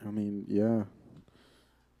Yeah.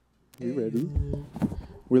 We ready?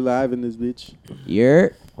 We're live in this bitch. Yeah.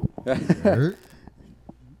 Who's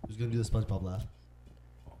gonna do the SpongeBob laugh?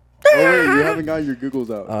 Oh wait, you haven't got your Googles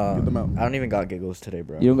out. Get them out. I don't even got giggles today,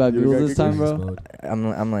 bro. You don't got You don't Google got this time, giggles?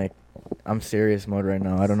 bro? I'm serious mode right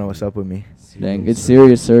now. I don't know what's up with me. Dang, it's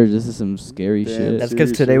serious, Surge. This is some scary Damn, shit. That's because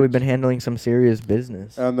serious today we've Surge. been handling some serious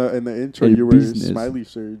business. In the intro, In you were business. Smiley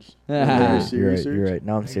Surge. Ah, Serious You're right. Surge? You're right.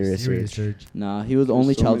 Now I'm serious. Surge. Nah, he was There's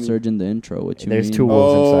only so child many- Surge in the intro. What you There's mean? two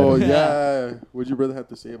wolves Oh inside of him. yeah. What'd your brother have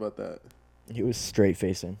to say about that? He was straight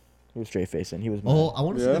facing. He was mad. Oh, I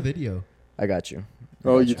want to see Yeah? the video. I got you.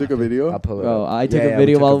 Oh, you took a video? I'll pull it Bro, up. I took Yeah, a we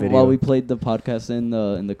video took a while we played the podcast in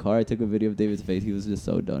the car. I took a video of David's face. He was just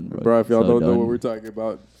so done, bro. Bro, if y'all So don't know done. what we're talking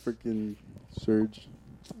about, freaking Surge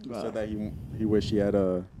said that he wished he had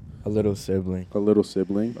a little sibling. little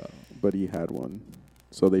sibling, but he had one.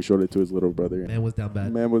 So they showed it to his little brother. Man was down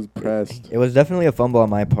bad. Man was pressed. It was definitely a fumble on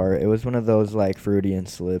my part. It was one of those like Freudian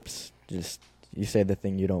slips. Just you say the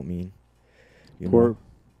thing you don't mean. You know?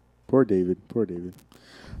 Poor David.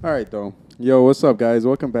 All right, though. Yo, what's up, guys?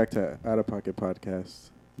 Welcome back to Oudda Pocket Podcast.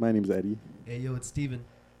 My name's Eddie. Hey, yo, it's Steven.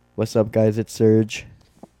 What's up, guys? It's Surge.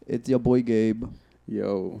 It's your boy Gabe.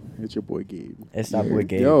 Yo, it's your boy Gabe. It's that boy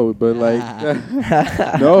Gabe. Yo, but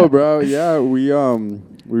like, no, bro. Yeah, we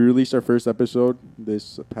released our first episode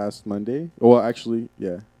this past Monday. Well, actually,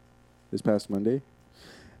 yeah, this past Monday,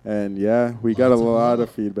 and yeah, we got a Lots of lot love. of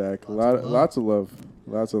feedback. Lots of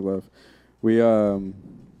Lots of love. We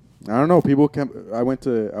I don't know. People came. I went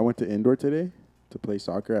to indoor today to play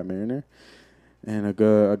soccer at Mariner, and a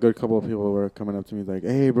good couple of people were coming up to me like,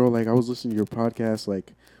 "Hey, bro, like I was listening to your podcast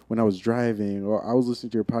like when I was driving, or I was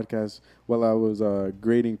listening to your podcast while I was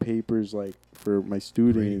grading papers like for my Grading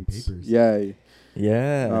students." papers? Yeah.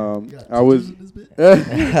 Yeah. I was.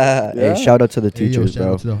 Hey, shout out to the Hey, yo, teachers, shout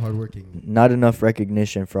bro. out to the hardworking. Not enough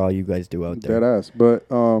recognition for all you guys do out there. Dead ass. But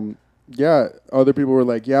yeah, other people were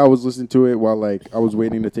like, yeah, I was listening to it while like I was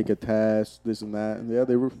waiting to take a test, this and that. And yeah,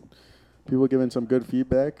 they were people giving some good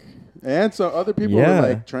feedback. And so other people Yeah. were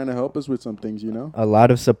like trying to help us with some things, you know? A lot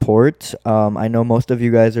of support. I know most of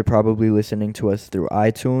you guys are probably listening to us through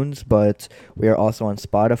iTunes, but we are also on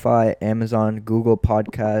Spotify, Amazon, Google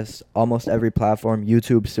Podcasts, almost every platform,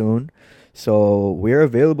 YouTube soon. So we're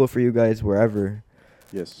available for you guys wherever.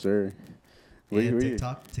 Yes, sir. And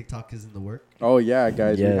TikTok. TikTok is in the work. Oh yeah,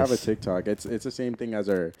 guys, we have a Yes. TikTok. It's the same thing as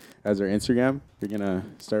our Instagram. We're gonna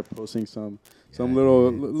start posting some Yeah,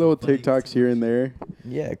 little dude, little some funny TikToks here and there.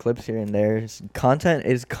 Yeah, clips here and there. Content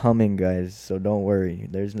is coming, guys, so don't worry.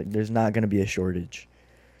 There's not going to be a shortage.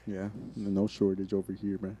 Yeah, no shortage over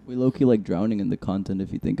here, man. We low key like drowning in the content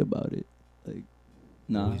if you think about it. Like,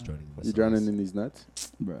 nah, Always drowning in the You sauce. drowning in these nuts?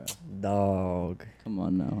 bruh. Dog. Come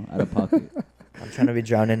on now, out of pocket. I'm trying to be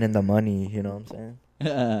drowning in the money, you know what I'm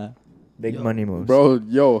saying? Big Yo. money moves. Bro,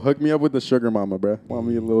 yo, hook me up with the sugar mama, bro. Want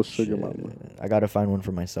me a little sugar Shit. mama? I got to find one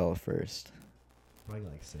for myself first. Probably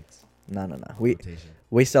like 6. No. Rotation.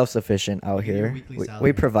 We self-sufficient out We need here. your weekly We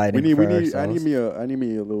salary. providing for ourselves. I need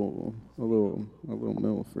me a little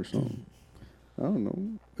meal for something. I don't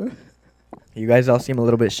know. You guys all seem a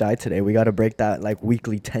little bit shy today. We got to break that like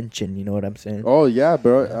weekly tension, you know what I'm saying? Oh yeah,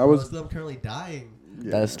 bro. I was. I'm currently dying.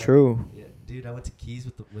 Yeah. That's true. Yeah, dude, I went to Keys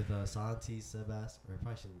with Santi, Sebas. Or I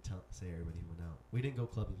probably shouldn't say everybody who went out. We didn't go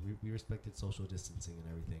clubbing. We respected social distancing and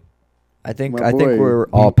everything. I think My boy. we're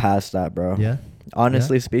all past that, bro. Yeah.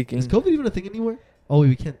 Honestly Is speaking, COVID even a thing anymore? Oh,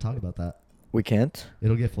 we can't talk about that. we can't.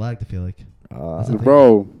 It'll get flagged. I feel like. That's a thing.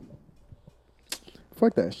 Bro.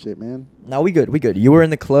 Fuck that shit, man. No, we good. You were in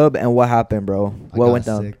the club, and what happened, bro? I What got went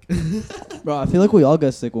down? sick. Bro, I feel like we all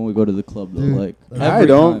get sick when we go to the club though. Dude, Like I every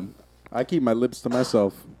don't. time. I keep my lips to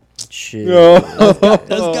myself. Shit. Let's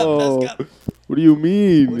go. What do you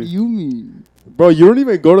mean? What do you mean, Bro, you don't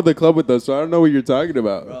even go to the club with us, so I don't know what you're talking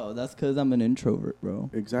about. bro? That's because I'm an introvert, bro.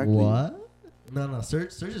 Exactly. What? No.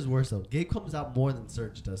 Serge is worse though. Gabe comes out more than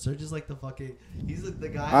Serge does. Serge is like the fucking. He's the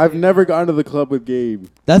guy. I've never gone to the club with Gabe.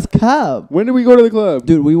 That's cap. When did we go to the club?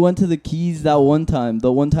 Dude, we went to the Keys that one time.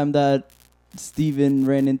 The one time that Steven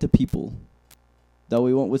ran into people. That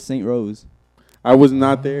we went with St. Rose. I was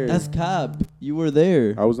not there. That's cap. You were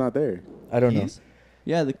there. I was not there. I don't know. Keys?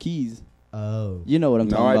 Yeah, the Keys. Oh. You know what I'm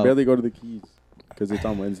No, talking I about. barely go to the Keys because it's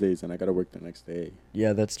on Wednesdays and I gotta work the next day.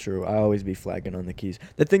 Yeah, that's true. I always be flagging on the Keys.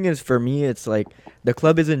 The thing is, for me, it's like the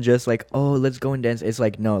club isn't just like, oh, let's go and dance. It's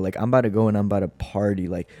like, no, like I'm about to go and I'm about to party.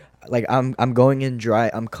 Like I'm going in dry.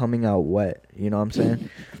 I'm coming out wet. You know what I'm saying?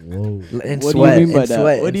 Whoa. And What do you sweat. mean by and that?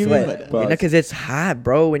 sweat. What and do you mean sweat. by that? You know, because it's hot,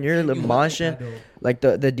 bro. When you're moshing, like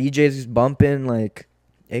the DJ's bumping, like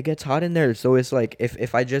it gets hot in there. So it's like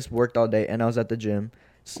if I just worked all day and I was at the gym,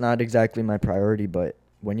 it's not exactly my priority, but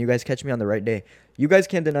when you guys catch me on the right day, you guys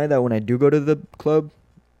can't deny that when I do go to the club,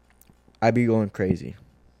 I be going crazy.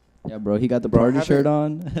 Yeah, bro. He got the Bro, I party shirt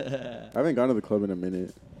haven't- on. I haven't gone to the club in a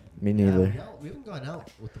minute. Me Yeah, neither. we haven't gone out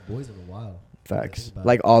with the boys in a while. Facts. Think about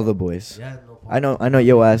Like it. all the boys. Yeah, no I problem. know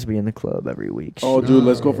your ass be in the club every week. Oh, Shit. dude,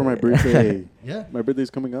 let's go for my birthday. Yeah. My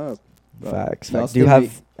birthday's coming up. Facts. Y'all Facts. Do you still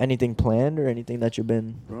have anything planned or anything that you've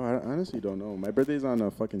been? Bro, I honestly don't know. My birthday's on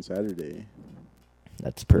a fucking Saturday.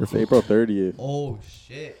 That's It's perfect. April 30th. Oh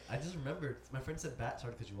shit! I just remembered. My friend said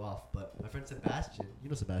sorry to cut you off, but my friend Sebastian. You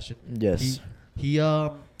know Sebastian. Yes. He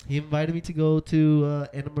invited me to go to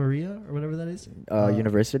Anna Maria or whatever that is.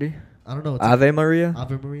 University. I don't know. It's Ave Maria.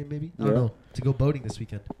 Ave Maria maybe. I Yeah. don't know. To go boating this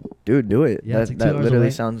weekend. Dude, do it. Yeah, it's that like 2 hours literally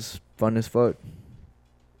away. sounds fun as fuck.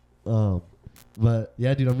 But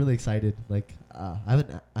yeah, dude, I'm really excited. Like, I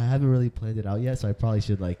haven't really planned it out yet, so I probably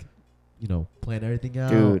should plan everything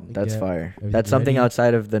out. Dude, and that's get fire. everything That's something ready.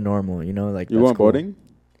 outside of the normal, like You that's want cool. boating?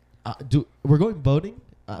 Dude, we're going boating.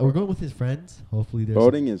 We're going with his friends. Hopefully, there's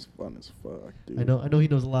Boating is fun as fuck, dude. I know he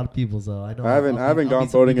knows a lot of people, so I know. I haven't I'll gone meet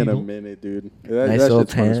some boating new in a people. minute, dude. That, Nice that little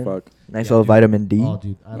shit's fun as tan. fuck. Nice Yeah, little dude. vitamin D. Oh,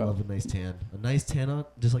 dude, I Bro. love a nice tan. A nice tan on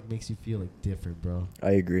just like makes you feel like different, bro.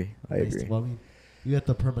 I agree. I Nice agree. Well, I mean, you got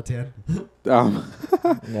the perma tan. No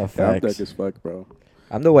Yeah, I'm facts. dark as fuck, bro.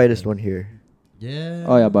 I'm the whitest one here. Yeah.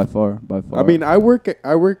 Oh yeah, by far. I mean, I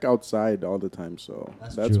work outside all the time, so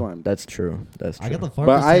That's that's true. why I'm. That's true. That's true. I got the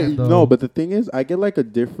farmer's But tan, though. but the thing is, I get like a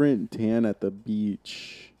different tan at the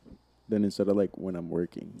beach than instead of like when I'm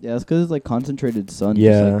working. Yeah, it's because it's like concentrated sun.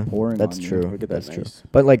 Yeah, just, like, pouring that's on you. true. Look at that, That's true. nice.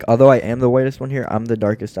 But like, although I am the whitest one here, I'm the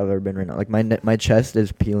darkest I've ever been right now. Like my chest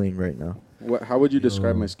is peeling right now. How would you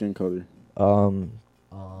describe Yo. my skin color?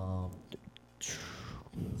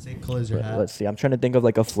 Same color as your hat. Let's see. I'm trying to think of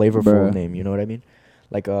like a flavorful Bruh. name. You know what I mean?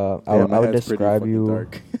 Like Damn, I my would head's pretty describe fucking you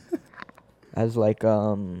dark. as like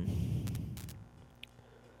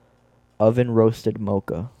oven roasted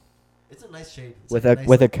mocha It's a nice shade. It's with like a nice,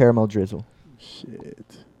 with a like- caramel drizzle. Shit.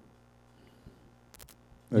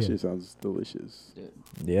 That Yeah. shit sounds delicious.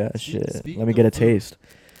 Yeah, Speak- shit. speaking Let me of get a food. taste.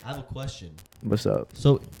 I have a question. What's up?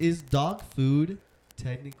 So, is dog food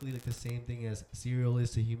technically like the same thing as cereal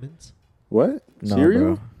is to humans? What? No, Cereal?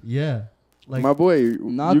 bro. Yeah. Like, My boy,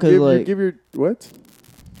 Nah, you 'cause, give, like- give your what?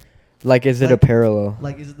 Like, is it a Like- parallel?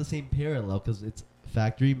 like, is it the same parallel? Because it's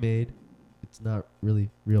factory made. It's not really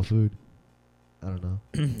real food. I don't know.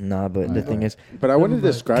 Nah, but the I thing know. is, But I wouldn't Never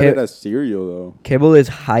mind. describe Ca- it as cereal though. kibble is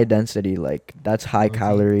high density. Like, that's high Protein.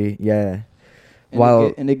 calorie. Yeah. And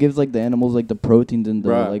While- it gives like the animals like the proteins and the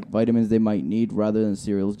Bruh. like vitamins they might need rather than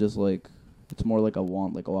cereals. Just like it's more like a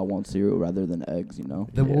want, like, oh, I want cereal rather than eggs. You know.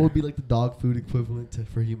 Then Yeah. what would be like the dog food equivalent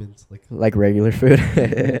for humans? Like regular food.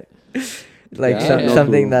 Like Yeah, I some, have no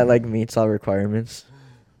something clue. that like meets all requirements.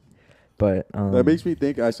 But That makes me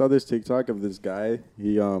think. I saw this TikTok of this guy.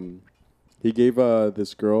 He gave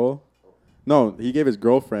this girl, no, he gave his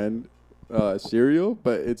girlfriend cereal,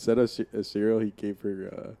 but instead of a cereal, he gave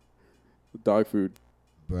her dog food.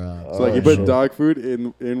 Bruh. So like he Oh, put shit. dog food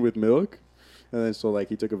in with milk, and then so like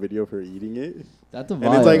he took a video of her eating it, That's a vibe.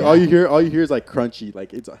 and it's like all you hear is like crunchy,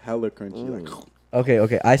 like it's a hella crunchy, like. okay.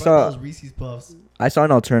 I What saw about those Reese's Puffs.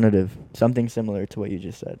 an alternative, something similar to what you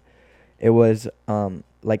just said. It was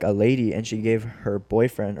like a lady, and she gave her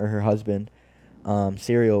boyfriend or her husband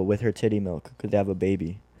cereal with her titty milk because they have a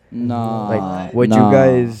baby. Nah. Like, would nah. you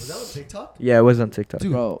guys? Was that on TikTok? Yeah, it was on TikTok.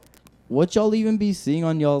 Dude. Bro, what y'all even be seeing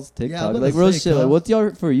on y'all's Yeah, I'm TikTok? about Like to real say, shit. Like cuz. what's y'all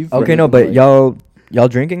for you? Okay, for no, but like, y'all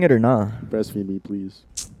drinking it or not? Breastfeed me, please.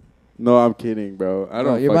 No, I'm kidding, bro. I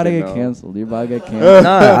Bro, don't. you're about to fucking get know. canceled. You're about to get canceled.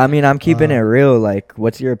 Nah, I mean I'm keeping it Uh, real. Like,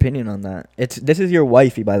 what's your opinion on that? This is your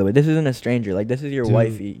wifey, by the way. This isn't a stranger. Like, this is your Dude,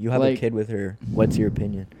 wifey. You have a like- kid with her. What's your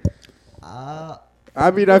opinion? I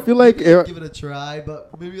mean, I feel like maybe if, give it a try,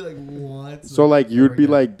 but maybe like once. so. Like you'd never be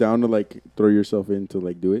again. like down to like throw yourself in to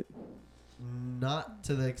like do it. Not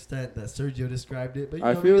to the extent that Sergio described it, but you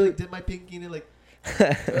I know, feel maybe like- like dip my pinky in it, like.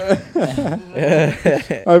 I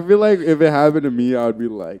feel like if it happened to me, I'd be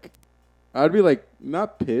like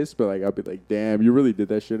not pissed, but like I'd be like, damn, you really did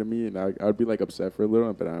that shit to me, and I'd be like upset for a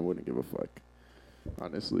little, but I wouldn't give a fuck,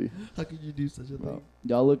 honestly. How could you do such a thing?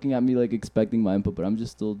 Y'all looking at me like expecting my input, but I'm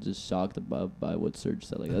just still just shocked by what Serge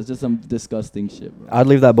said. Like that's just some disgusting shit, bro. I'd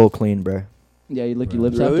leave that bowl clean, bro. Yeah, you lick your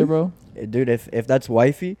Really? lips after, bro. Dude, if that's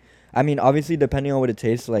wifey, I mean, obviously depending on what it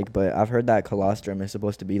tastes like, but I've heard that colostrum is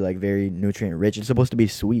supposed to be like very nutrient rich. It's supposed to be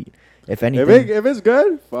sweet. If anything, If it's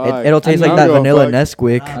good, fuck. it'll taste I like mean, that I don't give a vanilla fuck.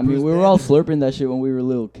 Nesquik. Ah. I mean, we were all slurping that shit when we were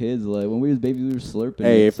little kids. Like when we was babies, we were slurping.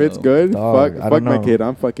 Hey, it, if it's so- good, Dog, I fuck don't my know. kid.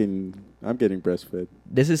 I'm getting breastfed.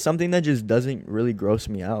 This is something that just doesn't really gross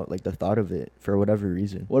me out, like the thought of it, for whatever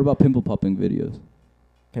reason. What about pimple popping videos?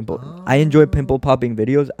 Pimple. I enjoy pimple popping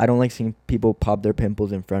videos. I don't like seeing people pop their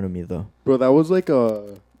pimples in front of me though. Bro, that was like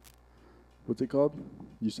a, what's it called?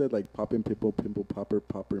 You said like popping pimple, pimple popper,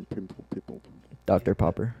 and pimple. Dr.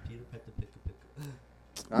 Popper. Peter Pickle Pickle.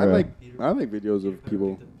 I Right. like videos of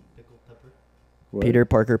people. Pickle Pepper. What? Peter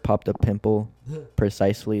Parker popped a pimple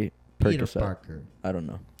precisely. Peter Percocet. Parker. I don't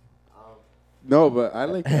know. No, but I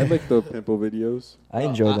like the pimple videos. I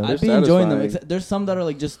enjoy them. I'd They're be enjoying them. satisfying. There's some that are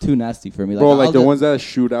like just too nasty for me. Bro, like I'll the just- ones that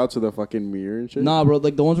shoot out to the fucking mirror and shit. Nah, bro,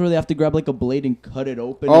 like the ones where they have to grab like a blade and cut it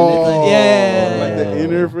open. Oh, and it's like, yeah, like the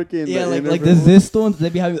inner freaking. yeah, the inner like the freaking- Zist ones. They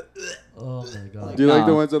be having. Oh my god. Do you like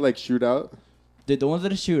the Nah. ones that like shoot out? Dude, the ones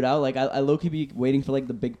that shoot out, like I low key be waiting for like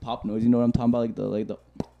the big pop noise. You know what I'm talking about? Like the,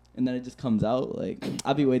 and then it just comes out. Like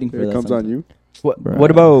I'll be waiting for It that. comes on you. What? Bruh. What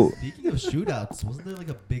about? Speaking of shootouts, wasn't there like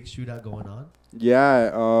a big shootout going on?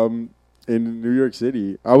 Yeah, in New York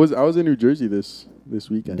City. I was in New Jersey this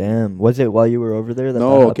weekend. Damn. Was it while you were over there? That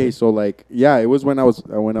No, that okay, happened? so like yeah, it was when I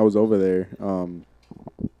was over there.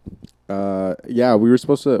 Yeah, we were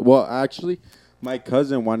supposed to. Well, actually, my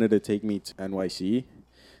cousin wanted to take me to NYC.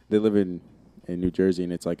 They live in New Jersey,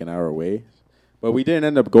 and it's like an hour away. But we didn't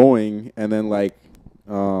end up going. And then like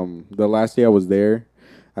the last day I was there,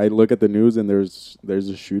 I look at the news and there's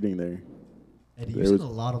a shooting there. Eddie, There you've was- seen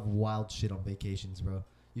a lot of wild shit on vacations, bro.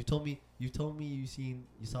 You told me you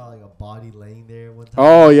saw like a body laying there one time.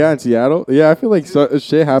 Oh yeah, in Seattle. Yeah, I feel like Dude, shit I've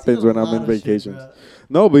seen happens a when I'm lot in of shit, vacations. bro.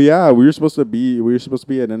 No, but yeah, we were supposed to be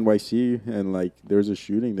at NYC, and like there was a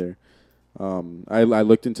shooting there. I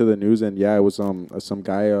looked into the news, and yeah, it was some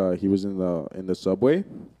guy. He was in the subway,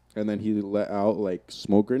 and then he let out like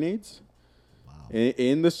smoke grenades Wow.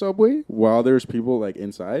 in the subway while there's people like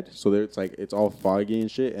inside. So there it's all foggy and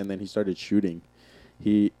shit, and then he started shooting.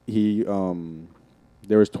 He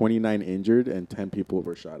there was 29 injured and 10 people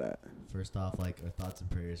were shot at. First off, like our thoughts and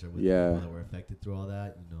prayers are with Yeah. the people that were affected through all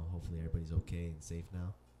that. You know, hopefully everybody's okay and safe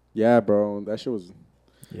now. Yeah, bro, that shit was.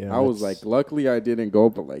 Yeah, I was that's- like, luckily I didn't go,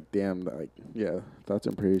 but like, damn, like, yeah, thoughts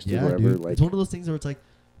and prayers to Yeah, whoever. dude. Like, It's one of those things where it's like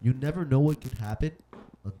you never know what could happen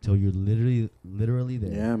until you're literally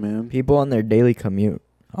there. yeah, man. people on their daily commute,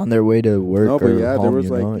 on their way to work No, or but yeah, home, there was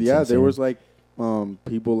you know? like, It's yeah, there insane. was like,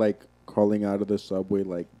 people like crawling out of the subway,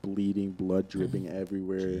 like bleeding, blood dripping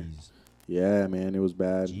everywhere. Jeez. Yeah, man, it was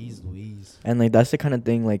bad. Jeez Louise. And like that's the kind of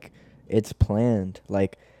thing like it's planned.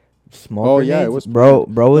 Like smoke Oh, yeah, it grenades, was bro.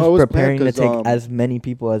 planned. Bro was No, it was preparing planned to 'cause, take as many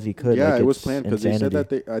people as he could. Yeah, like, it was it's planned because they said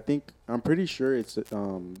insanity. that I'm pretty sure it's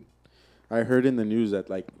I heard in the news that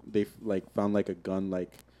like they found like a gun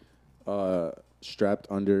like strapped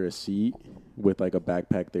under a seat with like a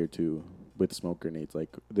backpack there too with smoke grenades. Like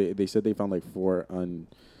they said they found like 4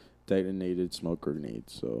 undetonated smoke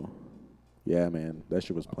grenades. So yeah, man, that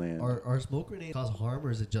shit was planned. Are smoke grenades cause harm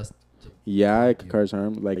or is it just? Yeah, it could cause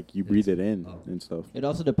harm. Like you breathe it in Oh. and stuff. It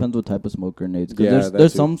also depends what type of smoke grenades. Cause Yeah, there's that too.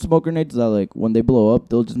 some smoke grenades that like when they blow up,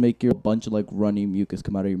 they'll just make your bunch of like runny mucus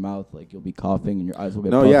come out of your mouth. Like you'll be coughing and your eyes will get.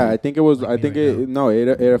 No, puffy. yeah, I think it was. Like I me think right it. No, it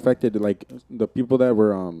affected like the people that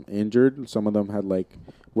were injured. Some of them had like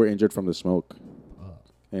were injured from the smoke,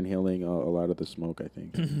 inhaling a lot of the smoke. I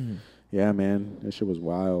think. Yeah, man, that shit was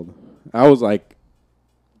wild. I was like,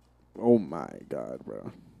 oh my god,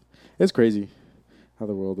 bro, it's crazy how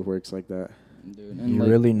the world works like that. Dude, and You like,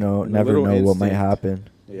 really know, a never little know what might instinct. happen.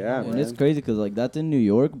 Yeah, and man. it's crazy because like that's in New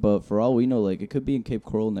York, but for all we know, like it could be in Cape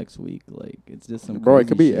Coral next week. Like it's just some. Bro, it crazy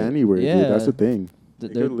could be shit. anywhere, Yeah, dude. That's the thing. It There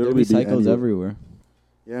could there literally be be psychos anywhere. everywhere.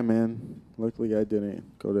 Yeah, man. Luckily, I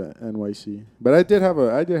didn't go to NYC, but I did have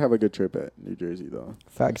a good trip at New Jersey though.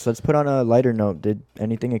 Facts. Let's put on a lighter note. Did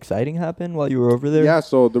anything exciting happen while you were over there? Yeah,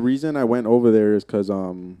 so the reason I went over there is because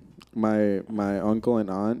my uncle and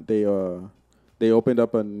aunt they opened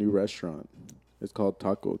up a new restaurant. It's called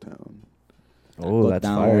Taco Town. Oh, Taco that's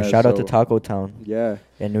Town. fire! Yeah, Shout out to so- Taco Town Yeah,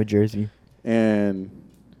 in New Jersey. and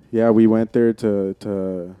yeah, we went there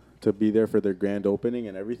to be there for their grand opening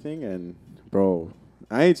and everything. And bro,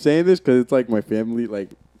 I ain't saying this because it's like my family like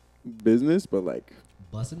business, but like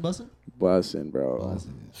Bussin'? bussin', bro.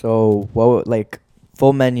 So, what like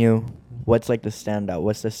full menu? What's like the standout?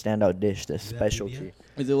 What's the standout dish? The Do that specialty? BBM?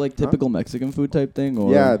 Is it like typical Mexican food type thing?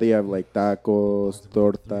 Or Yeah, they have like tacos, Three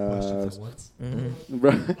questions tortas. at once. Mm-hmm.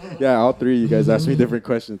 Bro, yeah, all three of you guys asked me different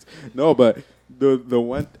questions. No, but the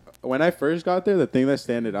one when I first got there, the thing that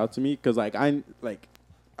standed out to me, because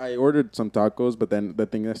I ordered some tacos, but then the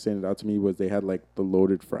thing that standed out to me was they had like the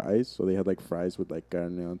loaded fries. So they had like fries with like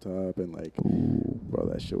carne on top and like, bro,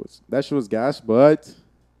 that shit was gas. But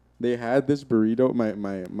they had this burrito.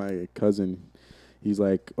 My cousin, he's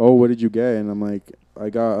like, oh, what did you get? And I'm like, I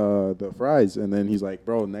got the fries. And then he's like,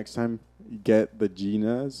 bro, next time you get the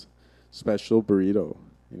Gina's special burrito.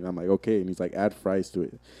 And I'm like, okay. And he's like, add fries to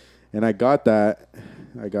it. And I got that.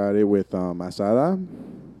 I got it with asada,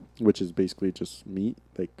 which is basically just meat,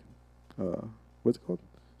 like, what's it called?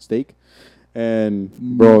 Steak. And,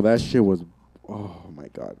 bro, that shit was, oh, my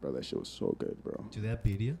God, bro. That shit was so good, bro. Do they have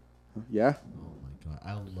birria? Yeah. Oh my god,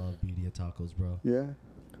 I love birria tacos, bro. Yeah.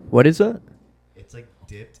 What is that? It's like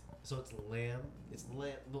dipped, so it's lamb. It's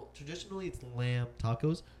lamb. No, traditionally it's lamb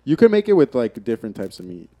tacos. You can make it with, like, different types of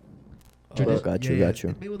meat. Got you. It's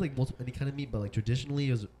made with like any kind of meat, but like traditionally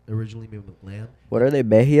it was originally made with lamb. What are they?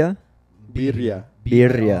 Behia? Birria.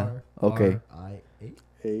 Birria. Okay.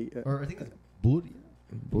 Hey, Or I think it's burria.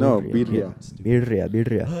 no, Birria. birria.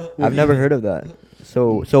 Birria. I've never heard of that.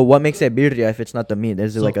 So what makes it birria if it's not the meat?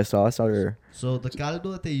 Is it like a sauce or? So the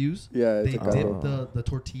caldo that they use, Yeah, they it's a dip caldo. the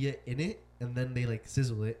tortilla in it, and then they like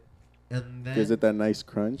sizzle it, and then Gives it that nice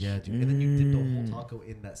crunch. yeah, dude, and then you dip the whole taco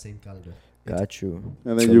in that same caldo. Got you.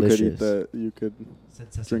 And then Delicious. you could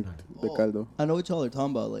Sensacional. drink the Oh. caldo. I know what y'all are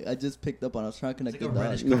talking about. Like I just picked up on. I was trying to It's connect like a the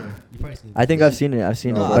reddish dots. color. You probably seen it. I think I've seen it.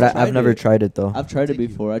 No, but I've I've tried never it. tried it though. I've tried it Take you.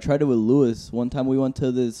 before. I tried it with Lewis. One time we went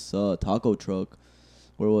to this taco truck.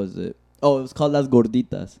 Where was it? Oh, it was called Las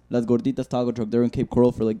Gorditas. Las Gorditas taco truck. They're in Cape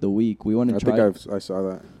Coral for like the week. We went and I think tried. I saw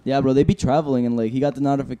that. Yeah, bro. They be traveling and like he got the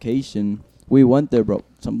notification. We went there, bro.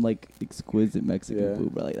 Some like exquisite Mexican Yeah.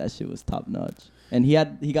 food, bro. Like that shit was top notch. And he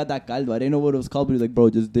got that caldo. I didn't know what it was called, but he was like, bro,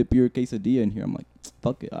 just dip your quesadilla in here. I'm like,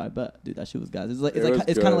 fuck it, I bet, dude. That shit was gas. It's like It was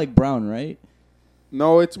it's kind of good. like brown, right?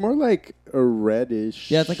 No, it's more like a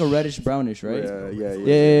reddish. Yeah, it's like a reddish brownish, right? Yeah, Yeah, yeah,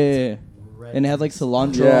 yeah. Red And it has like grease.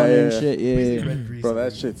 cilantro Yeah, on it and yeah. shit. Yeah, Basically yeah. red grease. Bro,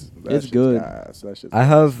 that shit's good. Gas. That shit's I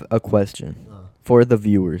have a question Uh, for the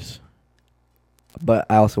viewers, but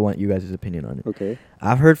I also want you guys' opinion on it. okay.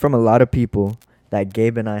 I've heard from a lot of people that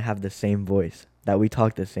Gabe and I have the same voice, that we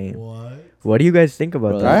talk the same. what? What do you guys think about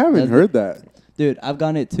Bro, I that? haven't that's- heard that. Dude, I've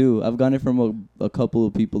gotten it too. I've gotten it from a couple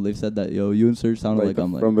of people. They've said that, yo, you and Serge sound like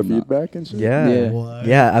I'm like from the nah. feedback and shit. Yeah. Yeah. What?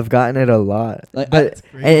 Yeah, I've gotten it a lot. Like, But That's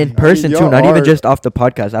and in crazy. person too, y'all not even are- just off the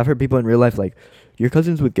podcast. I've heard people in real life like, "You're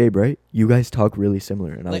cousins with Gabe, right? You guys talk really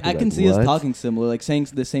similar." And Like I'll I be can see "What?" us talking similar, like saying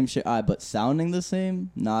the same shit, but sounding the same.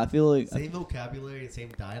 Nah, I feel like Same vocabulary and same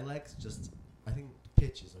dialects, just I think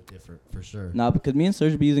pitches are different for sure. nah, because me and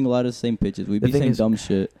Serge be using a lot of the same pitches. We The be thing saying is- dumb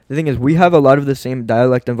shit. The thing is, we have a lot of the same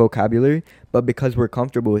dialect and vocabulary, but because we're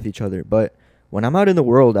comfortable with each other. But when I'm out in the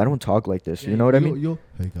world, I don't talk like this. You know what I mean?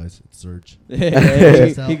 Hey guys, it's Serge.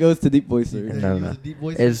 he goes to deep voice. Yeah, Serge. No, he no. was a deep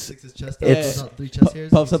voice. It's- Sticks his chest it's- out, three chest hairs.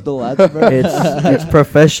 Puffs up the lats, bro. It's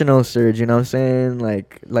professional, Serge. You know what I'm saying?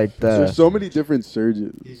 Like There's the so many different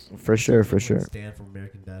surges. for sure, for sure. Stan from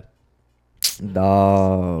American Dad.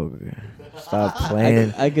 Dog, stop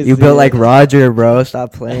playing. I could You see built it. like Roger, bro.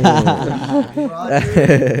 Stop playing.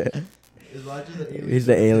 Roger. Is Roger the alien? He's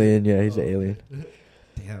the alien. Yeah, he's the alien.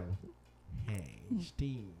 Damn. Hey,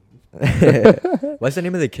 Steve. What's the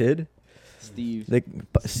name of the kid? Steve,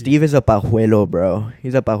 Steve is a pajuelo, bro.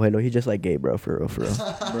 He's a pajuelo. He's just like Gabe, bro. For real, for real.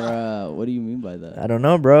 bruh, what do you mean by that? I don't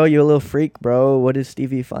know, bro. You a little freak, bro. What does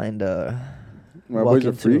Stevie find? My walk boy's a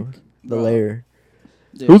into? freak. The Bro. lair.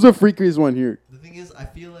 Dude, Who's the freakiest one here? The thing is, I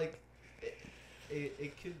feel like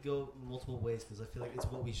it could go multiple ways because I feel like it's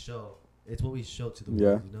what we show. It's what we show to the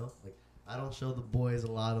world, you know? Like, I don't show the boys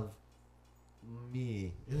a lot of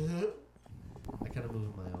me. I kind of move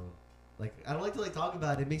on my own. Like, I don't like to, like, talk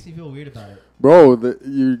about it. It makes me feel weird about it. Bro,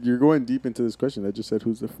 you're going deep into this question. I just said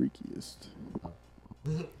who's the freakiest.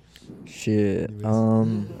 Shit.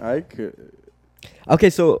 Anyways. I could. Okay,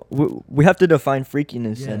 so we have to define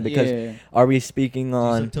freakiness Yeah. then, because yeah. are we speaking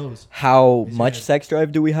on toes. how Raise your much hand. sex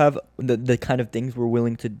drive do we have? The kind of things we're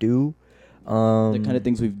willing to do. The kind of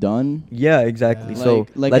things we've done. Yeah, exactly. Yeah. So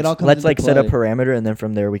Like, it all let's comes let's into like set a play. parameter, and then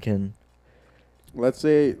from there we can. Let's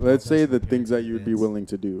say Podcast the for things that parents you would be and willing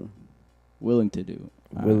to do, Willing to do.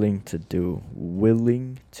 Willing to do.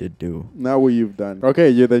 Willing to do. not what you've done. Okay,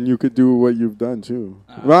 yeah, then you could do what you've done too.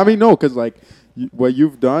 Well, I mean, no, because like what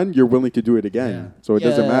you've done, you're willing to do it again, Yeah. so it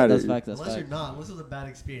doesn't matter. That's fact. That's Unless you're fact. not. Unless it was a bad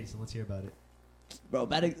experience, then let's hear about it. Bro, nah,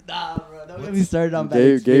 bro. Don't get What's- me started on bad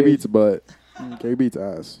Gabe experience. eats butt. Gabe eats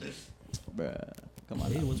ass. Bruh, come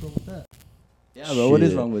on. Hey, now. what's wrong with that? Yeah, bro. What is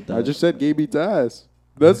Shit. wrong with that? I just said Gabe eats ass.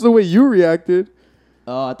 That's the way you reacted.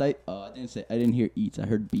 Oh, I thought. Oh, I didn't say. I didn't hear eats. I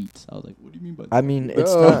heard beats. I was like, what do you mean by that? I mean,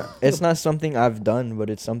 it's not something I've done, but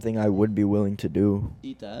it's something I would be willing to do.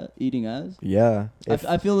 Eat that? Eating ass? Yeah. If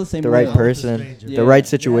I feel the same the way. right Not with a person, stranger. Yeah. the right Never a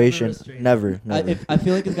situation, stranger. never. I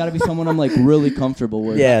feel like it's got to be someone I'm like really comfortable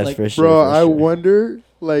with. Yes, like, for sure. Bro, for I sure. wonder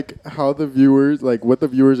like how the viewers, like what the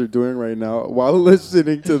viewers are doing right now while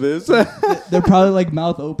listening to this. They're probably like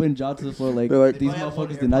mouth open, jaw to the floor. Like, They're like, these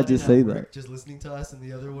motherfuckers did not just say that. Just listening to us, and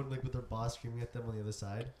the other one like with their boss screaming at them on the other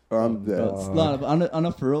side. I'm dead. But on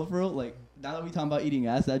a for real, like now that we talking about eating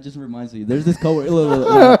ass, that just reminds me. There's this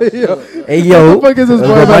coworker. Hey yo, what the fuck is this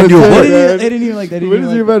boy about to say? They didn't even like. What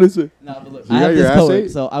is he about to say? Nah, but look, You I got have your this ass coworker.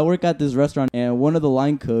 ate? So I work at this restaurant, and one of the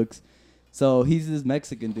line cooks. So he's this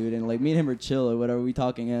Mexican dude, and like me and him are chill or whatever, we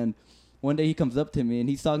talking, and one day he comes up to me and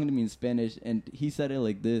he's talking to me in Spanish, and he said it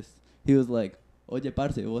like this. He was like, "Oye,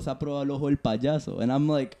 parce, vos has probado el ojo el payaso?" And I'm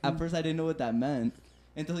like, at first I didn't know what that meant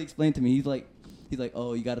until he explained to me. He's like,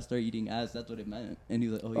 "Oh, you gotta start eating ass. That's what it meant." And he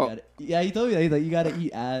was like, "Oh, you gotta." Yeah, he told me that. He's like, "You gotta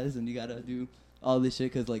eat ass and you gotta do all this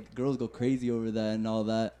shit because like girls go crazy over that and all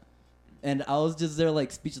that." And I was just there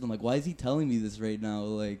like speechless. I'm like, why is he telling me this right now?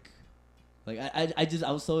 Like I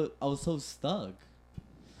was so stuck.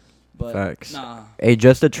 But Facts. nah. Hey,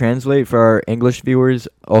 just to translate for our English viewers,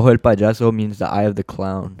 ojo el payaso means the eye of the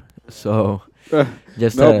clown. So,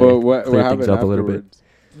 just No, to but what clear happened things up a little bit. afterwards?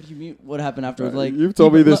 What do you mean? What happened afterwards? Like You've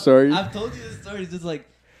told me this story. I've told you this story. It's just like,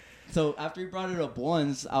 so after he brought it up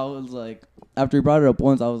once, I was like,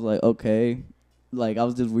 okay, like I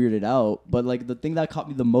was just weirded out. But like the thing that caught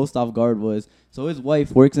me the most off guard was, so his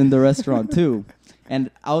wife works in the restaurant too, and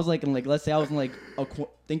I was like, let's say I was in like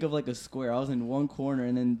think of like a square. I was in one corner,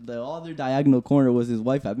 and then the other diagonal corner was his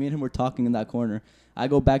wife. Me and him were talking in that corner. I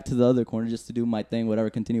go back to the other corner just to do my thing, whatever,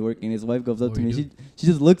 continue working. His wife goes up to me. She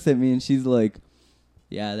just looks at me and she's like,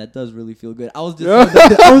 "Yeah, that does really feel good." I was just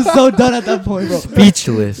I was so done at that point, bro.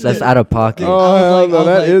 Speechless. That's out of pocket. Oh, hell no,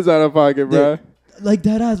 that is out of pocket, bro. Like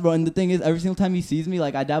that ass, bro. And the thing is, every single time he sees me,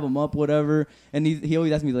 like I dab him up, whatever, and he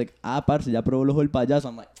always asks me like, parce, ya probó el ojo el payaso.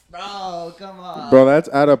 I'm like, bro, come on. Bro, that's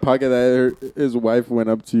out of pocket that his wife went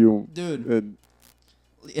up to you. Dude. And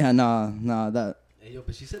Yeah, nah, that. Hey, yo,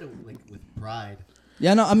 but she said it like with pride.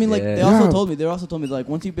 Yeah, no, I mean, like, Yeah. they also told me, like,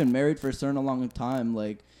 once you've been married for a certain long time,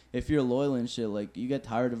 like, if you're loyal and shit, like, you get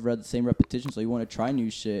tired of the same repetition, so you want to try new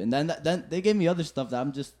shit. And then they gave me other stuff that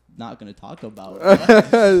I'm just not gonna talk about.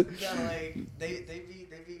 Yeah, like,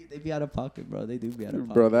 they be out of pocket, bro. They do be out of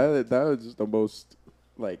pocket. Bro, that was just the most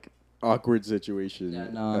like awkward situation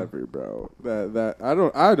ever, bro. That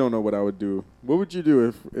I don't know what I would do. What would you do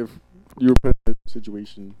if you were put in that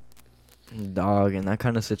situation? Dog, in that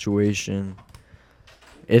kind of situation,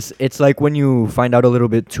 it's like when you find out a little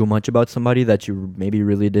bit too much about somebody that you maybe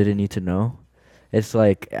really didn't need to know. It's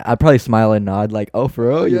like I'd probably smile and nod, like, "Oh, for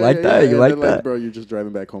real, you like that? You like that?" Like, bro, you're just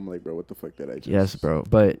driving back home, like, bro, what the fuck did I just? Yes, bro.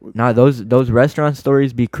 But nah, those restaurant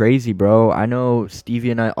stories be crazy, bro. I know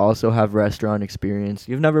Stevie and I also have restaurant experience.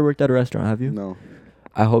 You've never worked at a restaurant, have you? No.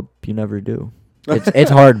 I hope you never do.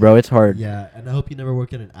 It's hard, bro. It's hard. Yeah, and I hope you never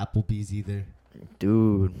work at an Applebee's either.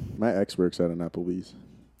 Dude. My ex works at an Applebee's.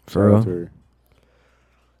 For Shout out to real? her.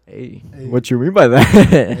 Hey, what you mean by that?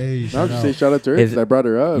 Hey, No, just say shout out to her Is- because I brought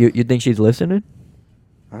her up. You think she's listening?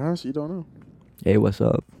 I honestly don't know. Hey, what's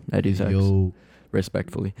up? Eddie's ex. Yo.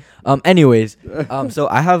 Respectfully. Anyways, so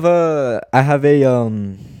I have a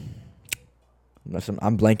listen,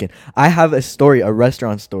 I'm blanking. I have a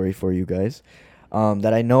restaurant story for you guys,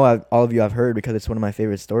 that I know all of you have heard because it's one of my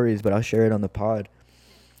favorite stories, but I'll share it on the pod.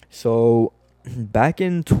 So, back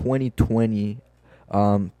in 2020,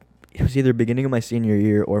 it was either beginning of my senior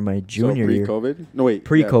year or my junior year. Pre-COVID? No, wait.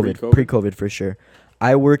 Pre-COVID for sure.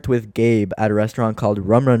 I worked with Gabe at a restaurant called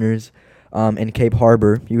Rum Runners, in Cape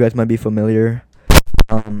Harbor. You guys might be familiar.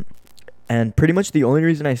 And pretty much the only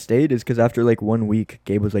reason I stayed is because after like 1 week,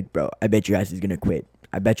 Gabe was like, "Bro, I bet your ass is gonna quit.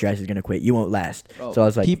 You won't last." Bro, so I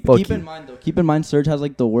was like, keep you. in mind, Serge has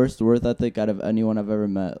like the worst work ethic out of anyone I've ever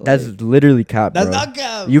met. Like, That's literally cap, bro. that's not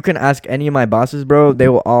cap. You can ask any of my bosses, bro. They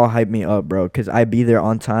will all hype me up, bro, because I be there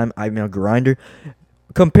on time. I'm a grinder.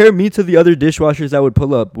 Compare me to the other dishwashers that would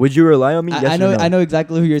pull up. Would you rely on me? Yes I know. or no? I know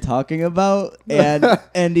exactly who you're talking about,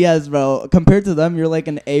 and yes, bro. Compared to them, you're like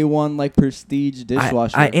an A1 like prestige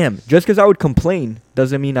dishwasher. I am. Just because I would complain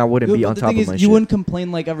doesn't mean I wouldn't be on top of my you shit. wouldn't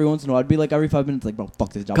complain like every once in a while. I'd be like every 5 minutes, like, bro,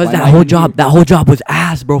 fuck this job. Because Why am that I whole even job, here? that whole job was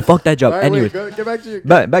ass, bro. Fuck that job. All right, Anyways, wait, get back to your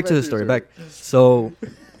back to the story. So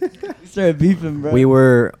You started beefing, bro. we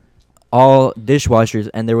were all dishwashers,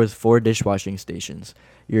 and there was 4 dishwashing stations.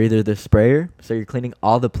 You're either the sprayer, so you're cleaning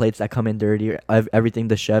all the plates that come in dirty, everything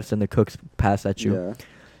the chefs and the cooks pass at you. Yeah.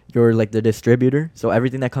 You're like the distributor, so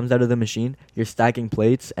everything that comes out of the machine, you're stacking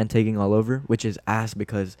plates and taking all over, which is ass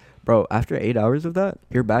because, bro, after 8 hours of that,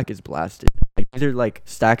 your back is blasted. Like, these are like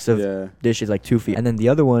stacks of dishes, like 2 feet. And then the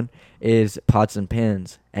other one is pots and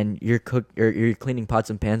pans, and you're cleaning pots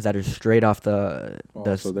and pans that are straight off so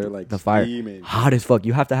they're like the fire, steaming. hot as fuck.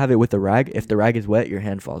 You have to have it with the rag. If the rag is wet, your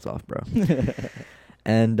hand falls off, bro.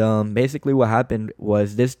 And basically what happened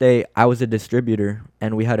was this day I was a distributor,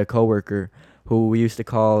 and we had a coworker who we used to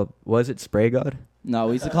call, was it Spray God? No,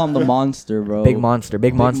 we used to call him the monster, bro. Big monster,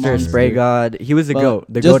 Spray God. He was the But goat.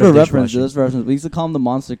 The just goat of for reference, dishwashing. we used to call him the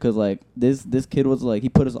monster because like this kid was like he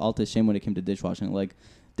put us all to shame when it came to dishwashing. Like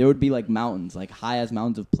there would be like mountains, like high as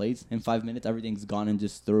mountains of plates. In 5 minutes, everything's gone and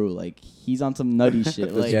just through. Like he's on some nutty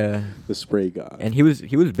shit. Like Yeah. The Spray God. And he was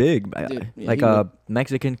big. Dude, yeah, Like he a looked-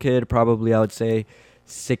 Mexican kid, probably I would say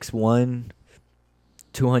 6'1",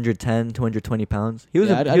 210, 220 pounds. He was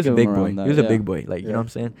Yeah, a I'd give big him boy. around that, He was a yeah. big boy. Like, you know Yeah. what I'm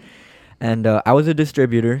saying? And I was a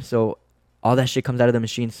distributor, so all that shit comes out of the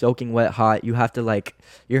machine soaking wet, hot. You have to like,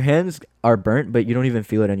 your hands are burnt, but you don't even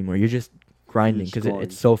feel it anymore. You're just grinding just because going.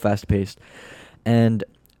 it's so fast paced. And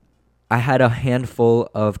I had a handful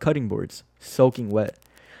of cutting boards soaking wet.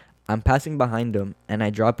 I'm passing behind him, and I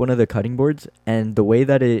drop one of the cutting boards, and the way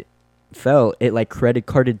that it fell, it like credit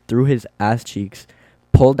carded through his ass cheeks,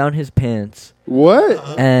 pulled down his pants,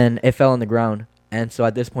 What? and it fell on the ground. And so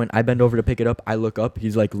at this point, I bend over to pick it up. I look up.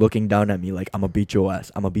 He's like looking down at me like, I'm going to beat your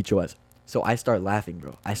ass. I'm going to beat your ass. So I start laughing,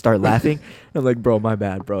 bro. I'm like, bro, my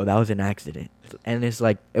bad, bro. That was an accident. And it's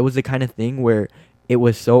like, it was the kind of thing where it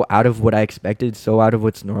was so out of what I expected, so out of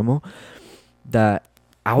what's normal, that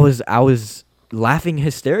I was laughing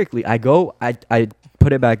hysterically. I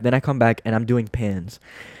put it back. Then I come back and I'm doing pans.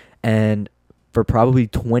 And for probably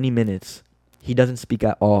 20 minutes, he doesn't speak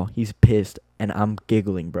at all. He's pissed. And I'm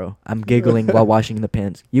giggling, bro. I'm giggling while washing the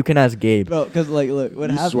pans. You can ask Gabe. bro, because like look,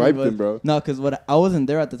 what You happened swiped was him, bro. no, because what I wasn't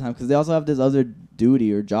there at the time because they also have this other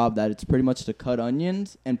duty or job that it's pretty much to cut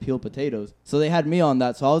onions and peel potatoes. So they had me on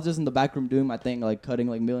that. So I was just in the back room doing my thing, like cutting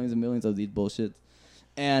like millions and millions of these bullshits.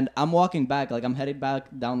 And I'm walking back, like I'm headed back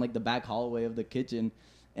down like the back hallway of the kitchen,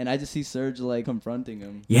 and I just see Serge like confronting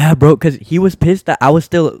him. Yeah, bro, because he was pissed that I was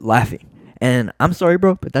still laughing. And I'm sorry,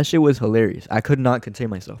 bro, but that shit was hilarious. I could not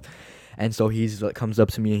contain myself. And so he's like, comes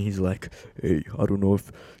up to me and he's like, hey, I don't know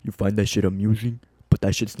if you find that shit amusing, but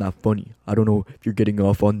that shit's not funny. I don't know if you're getting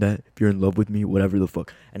off on that, if you're in love with me, whatever the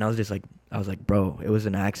fuck. And I was like, bro, it was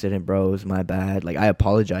an accident, bro. It was my bad. Like, I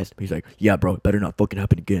apologized. He's like, yeah, bro, it better not fucking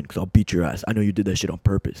happen again because I'll beat your ass. I know you did that shit on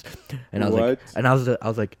purpose. And I was like, I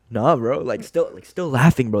was like, nah, bro. Like, still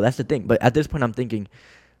laughing, bro. That's the thing. But at this point, I'm thinking,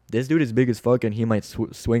 this dude is big as fuck and he might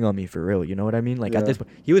swing on me for real. You know what I mean? Like, at this point,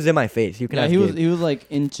 he was in my face. You can ask he Gabe. was like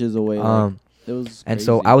inches away. Like, it was and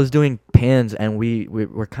so crazy. I was doing pans, and we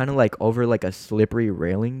were kind of like over like a slippery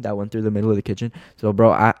railing that went through the middle of the kitchen. So,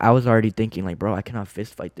 bro, I was already thinking like, bro, I cannot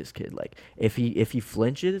fist fight this kid. Like, if he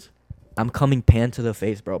flinches, I'm coming pan to the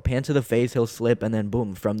face, bro. Pan to the face, he'll slip, and then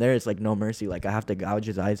boom. From there, it's like no mercy. Like, I have to gouge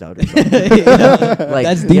his eyes out or something. Yeah. Like,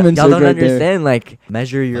 That's demon y'all surge don't right there. understand. Like,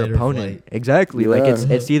 measure your Fight or opponent. flight. Exactly. Like,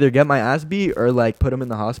 Yeah. it's either get my ass beat or like put him in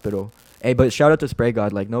the hospital. Hey, but shout out to Spray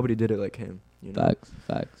God. Like, nobody did it like him. You know?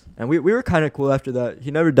 Facts. And we were kind of cool after that.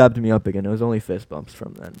 He never dabbed me up again. It was only fist bumps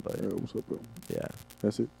from then. But Yo, what's up, bro? yeah.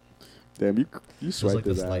 That's it. Damn, you It was swiped like a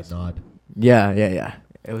his slight ass. nod. Yeah.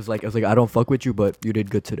 It was like I don't fuck with you, but you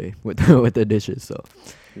did good today with with the dishes. So,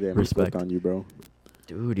 Damn, Respect. respect on you, bro.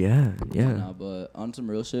 dude, yeah. Nah, but on some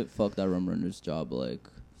real shit, fuck that rum runner's job. Like,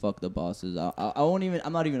 fuck the bosses. I won't even.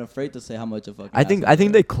 I'm not even afraid to say how much a fucking. I think asshole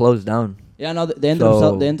they are. closed down. Yeah, no, they ended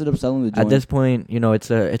So, they ended up selling the joint. At this point, you know,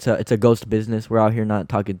 it's a ghost business. We're out here not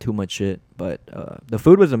talking too much shit, but the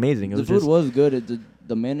food was amazing. It the was food just, was good.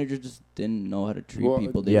 The manager just didn't know how to treat Well,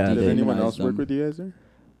 people. yeah, Did they anyone demonized else work them. with you guys there?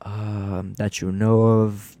 that you know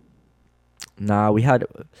of. Nah, we had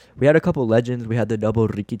a couple legends. We had the double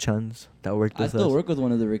Ricky Chans that worked I with still us. work with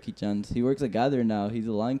one of the Ricky Chans. He works at Gather now. He's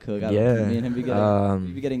a line cook. Yeah. Me and him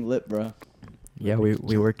be getting lit, bro. Yeah, we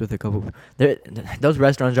worked with a couple. Those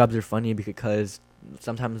restaurant jobs are funny because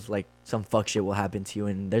sometimes like some fuck shit will happen to you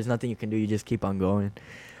and there's nothing you can do. You just keep on going.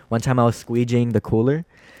 One time I was squeegeeing the cooler,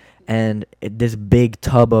 and this big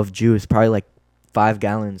tub of juice, probably like 5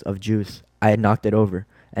 gallons of juice, I had knocked it over.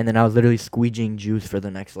 And then I was literally squeegeeing juice for the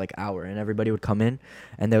next like hour, and everybody would come in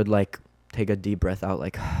and they would like take a deep breath out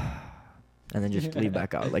like and then just leave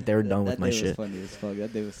back out like they were done with my That day shit. was funny as fuck.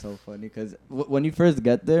 That day was so funny because when you first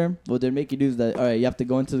get there, what they make you do is that all right, you have to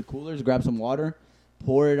go into the coolers, grab some water,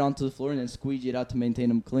 pour it onto the floor, and then squeegee it out to maintain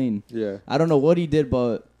them clean. Yeah. I don't know what he did,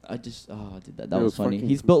 but I just did that. That It was was funny. fucking-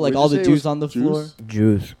 He spilled like what'd all you the say it juice was on the juice? floor.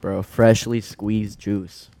 Juice, bro. Freshly squeezed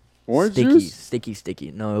juice. Orange sticky, juice?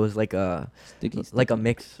 sticky. No, it was like a Sticky. like a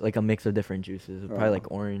mix of different juices. Probably Oh. like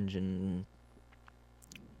orange and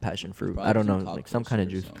passion fruit. Probably I don't know, some like some tacos kind of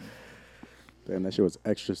or juice. something. Damn, that shit was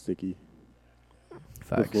extra sticky.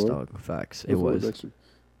 Facts, Before? dog. Facts. It Before was. extra.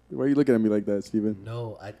 Why are you looking at me like that, Steven?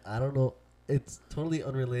 No, I don't know. It's totally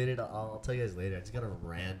unrelated. I'll tell you guys later. I just got a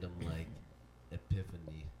random like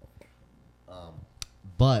epiphany.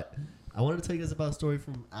 But I wanted to tell you guys about a story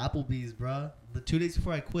from Applebee's, bruh. The 2 days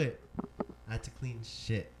before I quit, I had to clean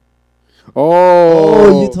shit.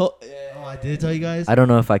 Oh, you told. Oh, I did tell you guys? I don't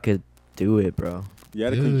know if I could do it, bro. you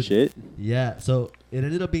had to clean Dude. shit. Yeah, so it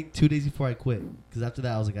ended up being 2 days before I quit. Because after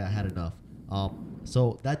that, I was like, I had enough.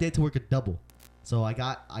 So that day I had to work a double. So I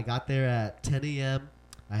got there at 10 a.m.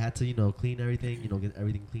 I had to, clean everything, get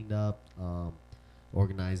everything cleaned up,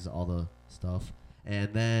 organize all the stuff.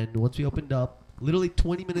 And then once we opened up, literally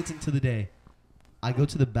 20 minutes into the day, I go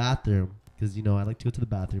to the bathroom. Because, I like to go to the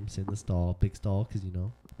bathroom, sit in the stall, big stall, because,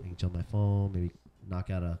 I can chill on my phone, maybe knock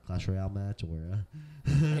out a Clash Royale match or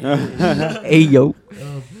Hey, yo.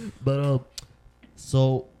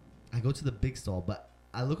 So I go to the big stall, but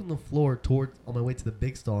I look on the floor on my way to the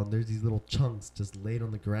big stall, and there's these little chunks just laid on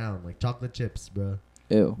the ground, like chocolate chips, bro.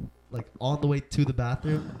 Ew. Like on the way to the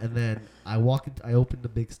bathroom, and then I open the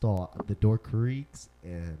big stall, the door creaks,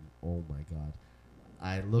 and oh my god,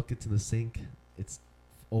 I look into the sink, it's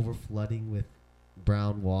over flooding with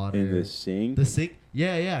brown water. In the sink? The sink?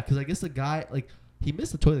 Yeah, because I guess the guy, like, he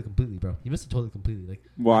missed the toilet completely, bro. He missed the toilet completely. Like,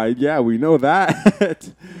 Why? Yeah, we know that.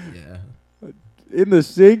 yeah. In the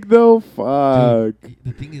sink, though? Fuck. Dude,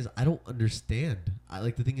 the thing is, I don't understand.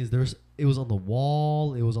 The thing is, it was on the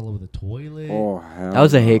wall. It was all over the toilet. Oh, hell That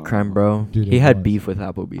was a hate no. crime, bro. Dude, He it had was. beef with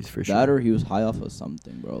Applebee's for sure. That or he was high off of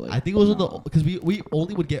something, bro. Like, I think it was on the, because we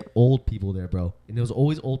only would get old people there, bro. And it was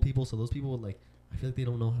always old people, so those people would, like, I feel like they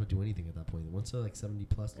don't know how to do anything at that point. Once they're like 70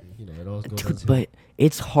 plus, it always goes downhill. But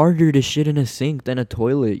it's harder to shit in a sink than a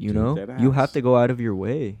toilet, you Dude, know? that You ass. have to go out of your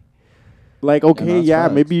way. Like, okay, that's yeah,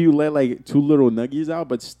 facts. maybe you let like 2 little nuggies out,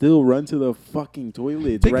 but still run to the fucking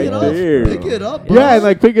toilet. It's Pick right it up. there. Pick it up, bro. Yeah, and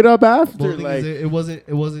like pick it up after. Well, the thing Like, is,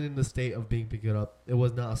 it wasn't in the state of being picked up. It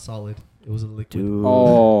was not a solid. It was a liquid. Dude.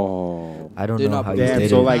 oh, I don't Did know not how you believe damn! did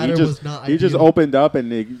So it. like he Matter just was not he just ideal. opened up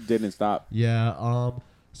and it didn't stop. Yeah.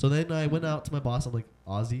 So then I went out to my boss. I'm like,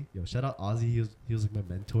 Ozzy, shout out Ozzy. He was like my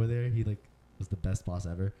mentor there. He like was the best boss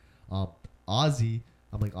ever. Ozzy,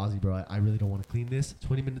 I'm like, Ozzy, bro, I really don't want to clean this.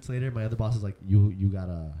 20 minutes later, my other boss is like, you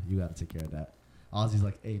gotta take care of that. Ozzy's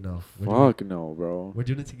like, hey, no, Fuck no, bro. we're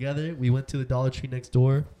doing it together. We went to the Dollar Tree next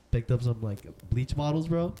door, picked up some like bleach bottles,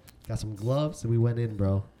 bro. Got some gloves, and we went in,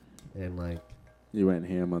 bro. And like, You went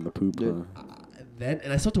ham on the poop. Dude. Huh?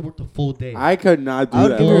 and I still had to work the full day. I could not do I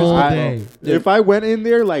would that. give her bro. a day. If I went in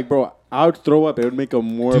there, like, bro, I would throw up. It would make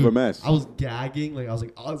more of a Dude, mess. I was gagging. Like, I was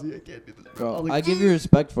like, Ozzy, I can't do this. Bro, was like, I give you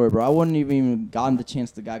respect for it, bro. I wouldn't even gotten the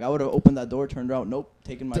chance to gag. I would have opened that door, turned around, nope,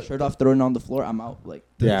 taken my shirt off, thrown it on the floor. I'm out. Like,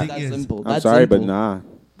 Yeah. that's thing is, simple. I'm That's sorry, simple. but nah,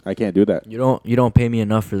 I can't do that. You don't pay me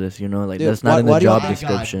enough for this, like Dude, that's not why- in the why do you job I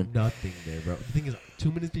description. got nothing there, bro. The thing is,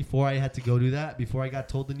 2 minutes before I had to go do that, before I got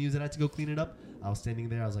told the news that I had to go clean it up, I was standing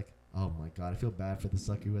there. I was like, oh my god, I feel bad for the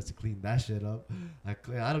sucker who has to clean that shit up. I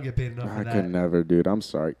don't get paid enough I for could that. never, dude. I'm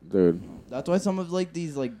sorry, dude. That's why some of like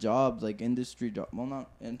these like jobs, like industry job, well not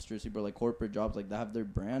industry, but like corporate jobs, like they have their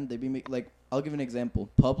brand. They be like, I'll give an example.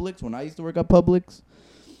 Publix. When I used to work at Publix,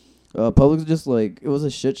 Publix just like it was a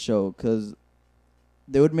shit show because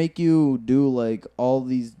they would make you do like all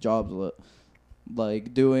these jobs,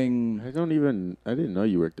 like doing. I didn't know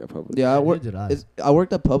you worked at Publix. Yeah, I Neither worked. did I. I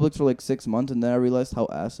worked at Publix for like 6 months, and then I realized how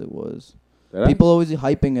ass it was. Did I? People always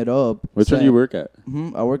hyping it up. Which one do you work at?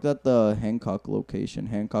 I worked at the Hancock location,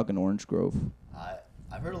 Hancock and Orange Grove.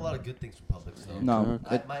 I've heard a lot of good things from Publix though. No,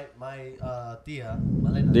 My tia,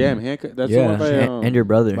 Malena. Damn, Hancock. That's the Yeah, one by, and your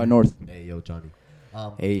brother. by North. Hey, yo, Johnny.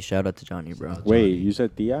 Hey, shout out to Johnny, bro. Shout out. Wait, Johnny. you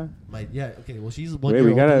said Tia? Okay, well she's 1 Wait, year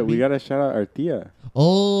we older gotta than me. we gotta shout out our Tia.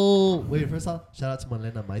 Oh, wait, first off, shout out to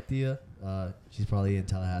Malena, my tia. She's probably in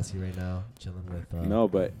Tallahassee right now, chilling with. No,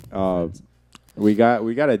 but friends. we got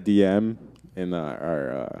a DM in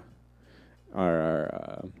our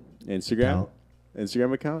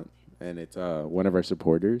Instagram account, and it's one of our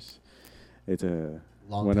supporters. It's a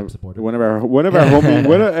Long-time supporter. one of our homies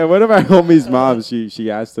one of our homies' moms. She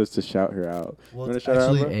asked us to shout her out. Well, Wanna it's shout her out,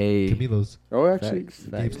 actually bro? Hey, Camilo's. Oh, actually, facts,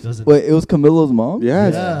 Gabe's facts. cousin. Wait, it was Camilo's mom?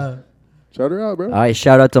 yes. Yeah. Shout her out, bro. All right,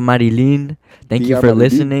 shout out to Marilyn. Thank you Tia for Marilyn.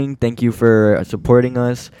 listening. Thank you for supporting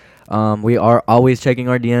us. We are always checking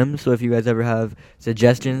our DMs, so if you guys ever have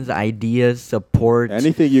suggestions, ideas, support,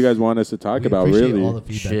 Anything you guys want us to talk We about, appreciate really? all the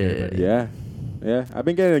feedback, Shit. everybody. Yeah. I've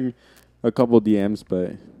been getting a couple DMs,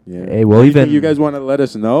 but yeah. Hey, we'll Anything even- you guys want to let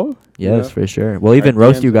us know? yes, Yeah. for sure. We'll even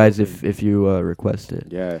roast DMs you are guys open. if you request it.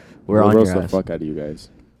 Yeah, We're we'll on roast your the ass. fuck out of you guys.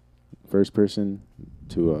 First person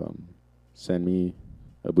to send me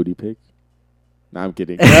a booty pic. Nah, I'm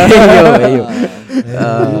kidding. Hey, yo.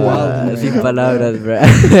 Wild, Sin man. palabras, bro.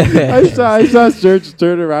 I saw Serge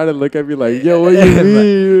turn around and look at me like, yo, what you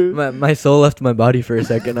mean? my soul left my body for a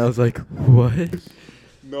second. I was like, what?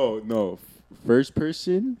 No. first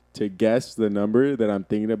person to guess the number that I'm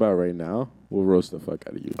thinking about right now will roast the fuck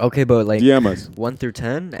out of you. Okay, but like DM us. 1 through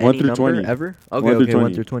 10, 1 any through number 20. ever? 1 Okay, through okay, 1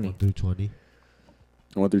 20. through 20. 1 through 20.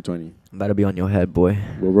 1 through 20. That'll be on your head, boy.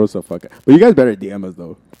 We'll roast the fuck out. But you guys better DM us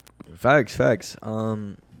though. Facts. We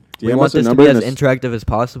DM want us a this to number be and as a s- interactive as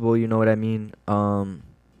possible. You know what I mean?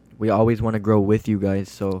 We always want to grow with you guys,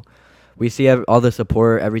 so we see all the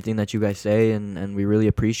support, everything that you guys say, and we really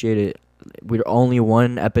appreciate it. We're only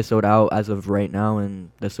one episode out as of right now,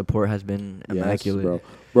 and the support has been immaculate. Yes,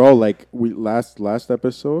 bro. Like we last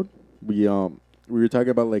episode, we were talking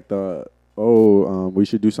about like we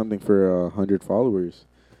should do something for 100 followers.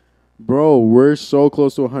 Bro, we're so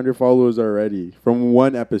close to 100 followers already from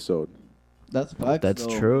one episode. That's facts. That's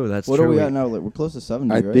though. true. That's what true. are we at now? Like we're close to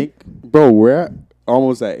 70, I right? think, bro, we're at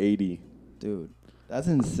almost at 80. Dude, that's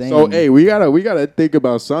insane. So hey, we gotta think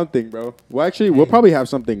about something, bro. Well, actually, we'll probably have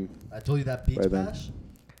something. I told you that beach By then. bash.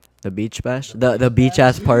 The beach bash, the beach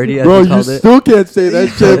ass party, as Bro, you you called it. still can't say that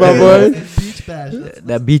shit, my boy. Beach bash.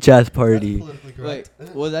 That beach ass party. That's politically correct.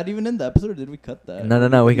 Wait, was that even in the episode, or did we cut that?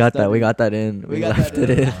 No, we got that. started- We got that in. We We got left that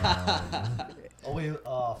it in. in. Oh wait,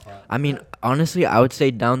 oh fuck. I mean, honestly, I would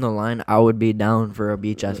say down the line, I would be down for a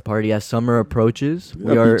beach ass party as summer approaches.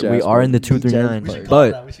 We A are beach we ass are in the party. Beach ass 239, We should call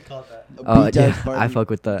it but that. We should call it that. A beach yeah, ass party. I fuck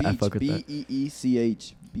with that. I Beach, fuck with that.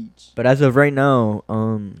 Beech. Beach. But as of right now,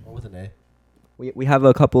 Or with an A. we have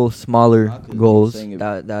a couple smaller Nah, 'cause you goals saying it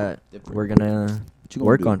that different. we're gonna What you gonna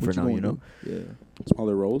work do? on for What now. gonna You know, do? Yeah.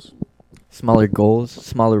 Smaller rolls. smaller goals,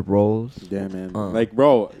 smaller roles. Yeah, man. Uh. Like,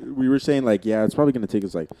 bro, we were saying like, yeah, it's probably gonna take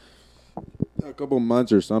us like a couple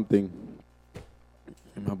months or something.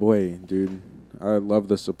 And my boy, dude, I love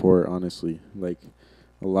the support. Honestly, like,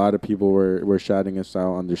 a lot of people were shouting us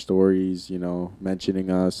out on their stories, you know, mentioning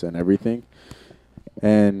us and everything.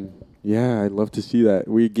 And yeah, I'd love to see that.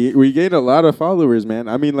 We gained a lot of followers, man.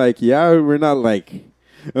 I mean, like, yeah, we're not like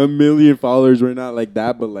 1 million followers. We're not like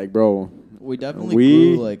that, but like, bro, We definitely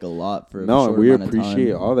We- grew like a lot for a no, short we amount of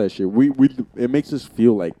appreciate time. all that shit. We it makes us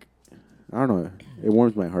feel like, I don't know, it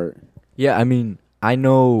warms my heart. Yeah, I mean, I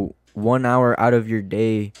know 1 hour out of your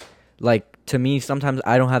day, like, to me, sometimes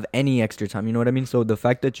I don't have any extra time. You know what I mean? So the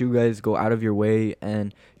fact that you guys go out of your way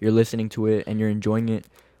and you're listening to it and you're enjoying it,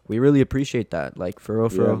 we really appreciate that. Like, for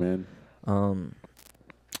real, Yeah, man.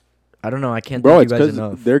 I don't know. I can't Bro, thank it's you guys because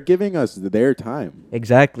enough. they're giving us their time.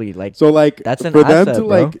 Exactly. Like, So like, That's an for them asset, to bro.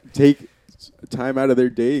 like take time out of their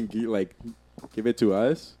day and give it to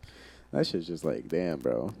us, that shit's just like, damn,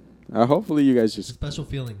 bro. Hopefully you guys It's a just special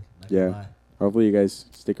feeling. Not Yeah. gonna lie. hopefully you guys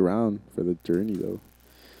stick around for the journey though.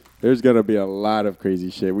 There's gonna be a lot of crazy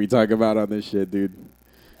shit we talk about on this shit, dude.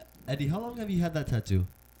 Eddie, how long have you had that tattoo?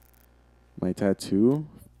 My tattoo,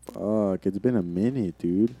 fuck, it's been a minute,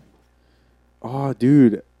 dude. Oh,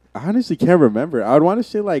 dude, I honestly can't remember. I would want to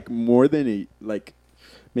say like more than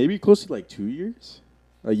maybe close to like 2 years,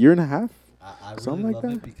 a year and a half. I Something really like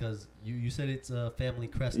love that? it because you said it's a family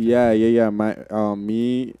crest. Yeah.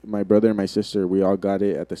 My brother and my sister, we all got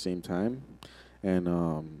it at the same time, and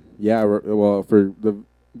well, for the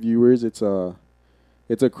viewers, it's a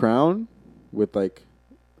crown with like,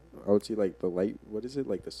 I would say like the light. What is it,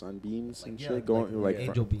 like the sunbeams and Like, yeah, shit going like like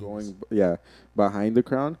angel beams. behind the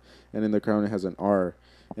crown, and in the crown it has an R,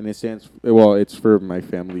 and it stands. Well, it's for my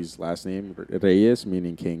family's last name, Reyes,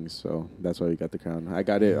 meaning kings. So that's why we got the crown. I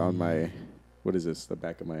got it on my, what is this? The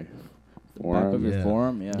back of my forearm. Back of your Yeah.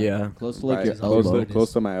 forearm, yeah. Yeah. Close to like Right, your close elbow.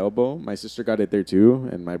 close to my elbow. My sister got it there too,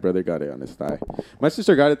 and my brother got it on his thigh. My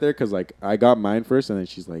sister got it there because like I got mine first, and then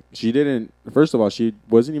she's like, she didn't. First of all, she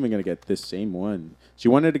wasn't even gonna get this same one. She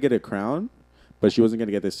wanted to get a crown, but she wasn't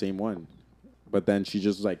gonna get the same one. But then she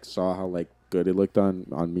just like saw how like good it looked on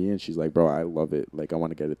me, and she's like, bro, I love it. Like I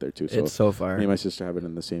want to get it there too. So it's so me far. and my sister have it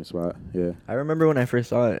in the same spot. Yeah. I remember when I first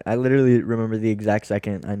saw it. I literally remember the exact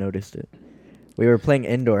second I noticed it. We were playing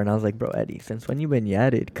indoor, and I was like, "Bro, Eddie, since when you been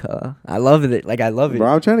yatted, cuh?" I love it. Like, I love it. Bro,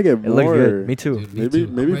 I'm trying to get It more. looks good. Me too. Dude, me Maybe- too.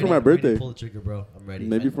 maybe I'm for ready. my I'm ready to birthday. pull the trigger, bro. I'm ready.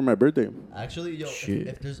 Maybe for my birthday. Actually, yo, Shit.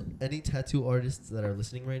 if there's any tattoo artists that are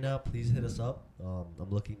listening right now, please hit us up. I'm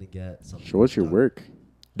looking to get some. Show us your done. work.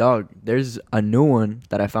 Dog, there's a new one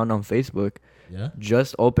that I found on Facebook. Yeah.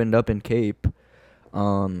 Just opened up in Cape.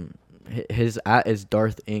 His @ is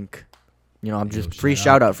Darth Inc. You know, I'm Yo, just free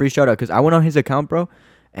shout out. shout out, because I went on his account, bro,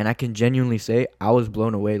 and I can genuinely say I was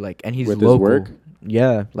blown away. Like, and he's With his local. work?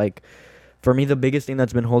 Yeah, like For me, the biggest thing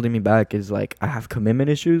that's been holding me back is like I have commitment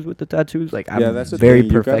issues with the tattoos. Like I'm that's the very thing.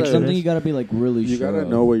 You gotta- perfectionist. Something you gotta be like really You sure gotta of.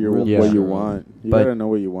 know what Really what you sure of. want. You But- gotta know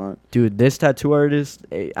what you want. Dude, this tattoo artist,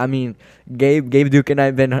 I mean, Gabe Duke and I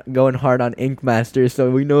have been going hard on Ink Master, so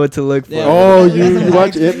we know what to look for. Yeah, Oh, but- you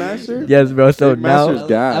watch It Master? Yes, bro. So Ink now, Master's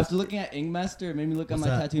gas. After looking at Ink Master, it made me look at What's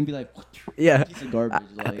my that? tattoo and be like, yeah, piece of garbage.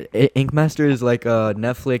 Like, Ink Master is like a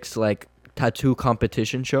Netflix like tattoo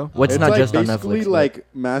competition show. What's It's not like just on basically Netflix. but- like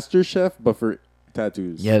Master Chef, but for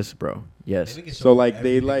tattoos. yes, bro. Yes. They make a show So for like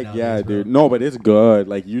they everything like nowadays, bro. dude. No, but it's good.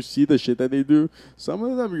 Like you see the shit that they do. Some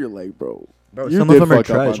of them you're like, bro. Bro, You some did of them are fuck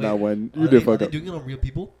up trash. on that one. You Are did they fuck up. doing it on real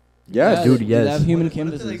people? Yes, yeah, dude, they yes. have human What if they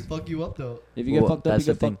canvases. like fuck you up though? If you get Well, fucked up, that's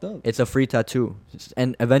you the get thing. fucked up. It's a free tattoo,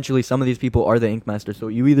 and eventually some of these people are the Ink Master. So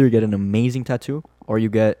you either get an amazing tattoo or you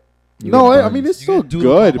get. No, I mean burns. it's You still gotta do the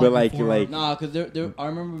good, pop but on like before- like Nah, cause there. I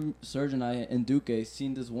remember Serge and I and Duque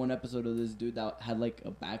seen this one episode of this dude that had like a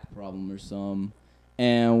back problem or some.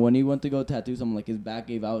 And when he went to go tattoo something, like his back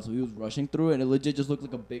gave out, so he was rushing through it, and it legit just looked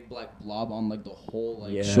like a big black blob on like the whole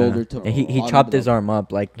like Yeah. shoulder to. And he bottom chopped of the- his arm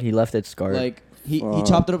up, like he left it scarred. Like he Fuck.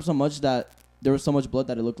 chopped it up so much that there was so much blood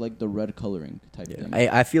that it looked like the red coloring type Yeah. thing.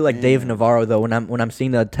 I feel like Dave Damn. Navarro though when I'm seeing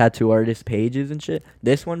the tattoo artist pages and shit.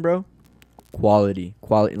 This one, bro, quality,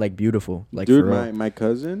 like beautiful, like dude, for real. my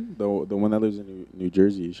cousin, the one that lives in New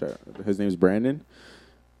Jersey, his name's Brandon.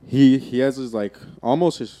 He has his like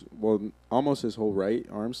almost his whole right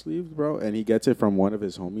arm sleeve, bro, and he gets it from one of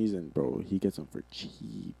his homies, and bro, he gets them for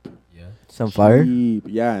cheap. Yeah. Some fire. Cheap.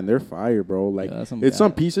 Yeah, and they're fire, bro. Like Yeah, that's some it's some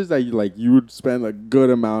gas. pieces that you would spend a good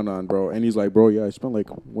amount on, bro. And he's like, bro, yeah, I spent like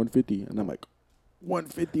 150, and I'm like,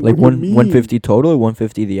 150, Like what do you mean? 150 total or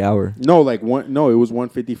 150 the hour. No, like one. No, it was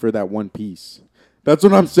 150 for that one piece. That's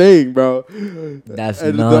what I'm saying, bro. That's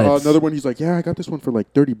and nuts. Another one, he's like, yeah, I got this one for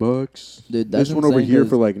like $30. Dude, that's This one over insane, here 'cause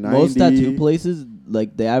for like 90. most tattoo places,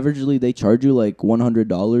 like they charge you like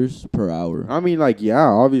 $100 per hour. I mean, like, yeah,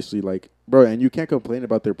 obviously, like, bro, and you can't complain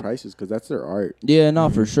about their prices because that's their art. Yeah, no,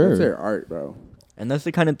 for sure. That's their art, bro. And that's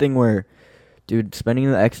the kind of thing where, dude,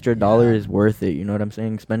 spending the extra dollar is worth it. You know what I'm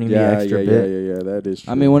saying? Spending the Yeah, extra yeah, bit. yeah. That is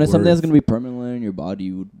true. I mean, when it's something that's Worth. gonna be permanently in your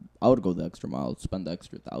body, I would go the extra mile, spend the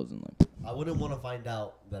extra 1,000. Like, I wouldn't want to find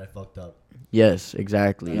out that I fucked up. Yes,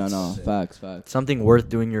 exactly. no, It's no, sick. facts. something worth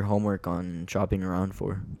doing your homework on and shopping around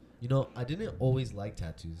for. You know, I didn't always like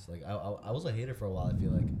tattoos. Like I was a hater for a while, I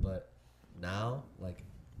feel like, but now like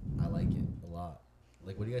I like it a lot.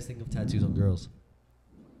 Like, what do you guys think of tattoos on girls?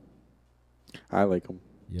 I like them.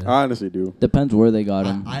 Yeah. I honestly do. Depends where they got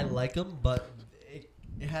them. I like them, but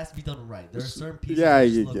it has to be done right. There are certain pieces. Yeah, that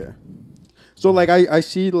just yeah, look- yeah. So like I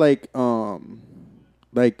see like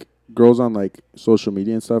girls on like social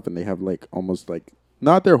media and stuff, and they have like almost like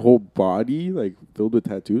not their whole body like filled with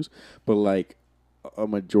tattoos, but like a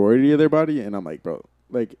majority of their body, and I'm like, bro,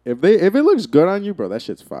 like if it looks good on you, bro, that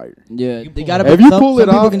shit's fire. Yeah, You can they pull gotta. it If you some- pull some it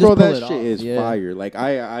people off, can bro, just pull that it shit off. is Yeah. fire. Like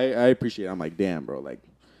I appreciate it. I'm like, damn, bro, like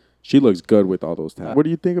she looks good with all those tattoos. What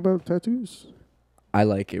do you think about tattoos? I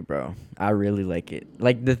like it, bro. I really like it.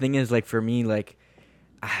 Like the thing is, like for me, like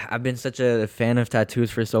I've been such a fan of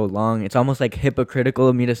tattoos for so long. It's almost like hypocritical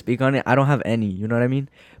of me to speak on it. I don't have any, you know what I mean?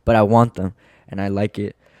 But I want them, and I like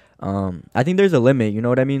it. I think there's a limit, you know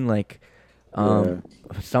what I mean? Like,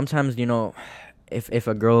 sometimes, you know, if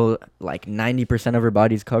a girl like 90% of her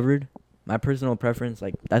body's covered, my personal preference,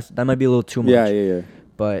 like that might be a little too much. Yeah.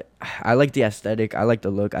 But I like the aesthetic. I like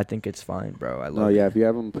the look. I think it's fine, bro. I love No, it. yeah, if you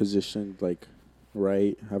have them positioned like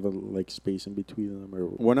right, have a like space in between them. Or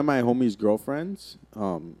one of my homie's girlfriends,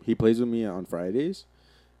 he plays with me on Fridays,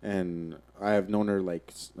 and I have known her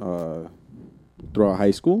like throughout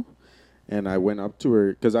high school, and I went up to her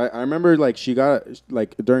because I remember like she got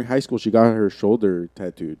like during high school she got her shoulder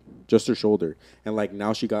tattooed, just her shoulder, and like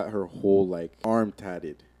now she got her whole like arm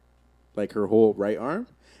tatted, like her whole right arm.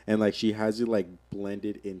 And like she has it like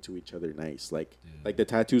blended into each other nice, like the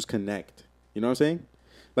tattoos connect. You know what I'm saying?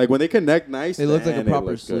 Like when they connect nice, It looks like a then it proper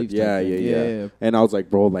looks good. sleeve. Yeah, type thing. yeah. And I was like,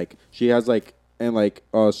 bro, like she has like and like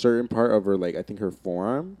a certain part of her like I think her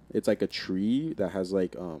forearm, it's like a tree that has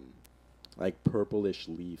like purplish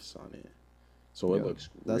leaves on it. So it Yeah, looks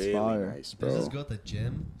that's really fire. nice, bro. There's this girl at the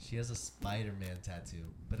gym. She has a Spider-Man tattoo,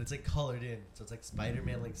 but it's like colored in, so it's like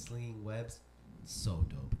Spider-Man like slinging webs. It's so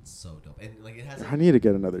dope. It's so dope, and like it has. I need to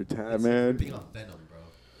get another tat, it's man. ripping off Venom,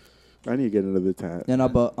 bro. I need to get another tat. Yeah, no,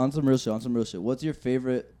 but on some real shit. What's your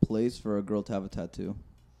favorite place for a girl to have a tattoo?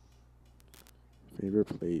 Favorite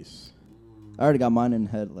place. I already got mine in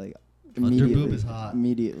head, like immediately. Underboob is hot.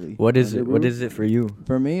 Immediately. What is it? What Underboob? is it for you?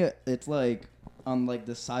 For me, it's like on like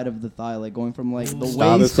the side of the thigh, like going from like the Ooh. waist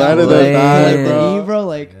Stop the to side like, of the to, thigh, like, bro. the knee, bro.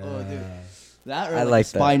 Like, oh, dude. That or I like like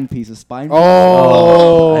a that. spine piece. A spine piece.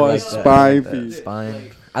 Oh, I a like that. spine That piece.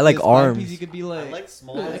 spine. I like The spine arms. Piece, you could be like. I like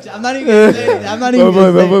small. Actually, I'm not even gonna say it. I'm not even My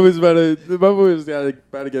gonna say boy it. was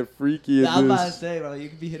about to get freaky in Yeah, I'm about to this. say, bro. You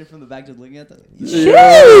could be hit it from the back just looking at that.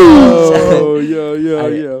 Yo,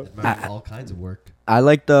 yo. Remember all kinds of work. I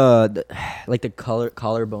like the like the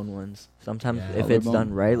collarbone ones. Sometimes Yeah. if it's Collarbone?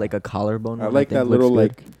 done right, like a collarbone. I one, like think that looks little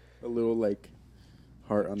good. a little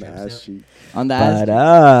heart on the Tramp ass stamp? cheek. On the ass.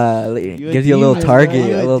 But You a gives you a little demon, target, bro.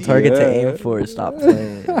 You a a little target to demon. aim for. Stop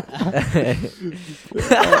playing.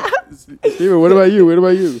 Steven, what about you? What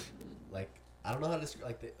about you? Like I don't know how to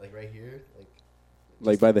describe like right here,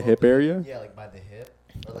 Like just by the hip open- area? Yeah, like by the hip,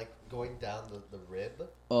 or like going down the rib, like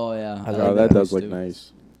Oh yeah. I Oh, like that that does look too.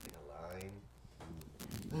 nice.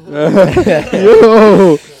 a line.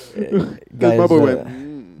 Yo, Guys, my boy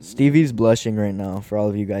went. Stevie's blushing right now. For all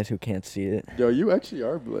of you guys who can't see it, Yo, you actually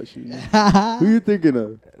are blushing. Who you thinking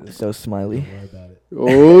of? so smiley. Don't worry about it.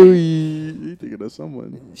 Oh, you thinking of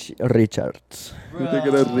someone? Richards. You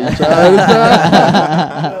thinking of Richard?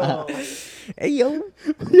 Hey yo.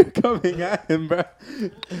 You're coming at him, bro.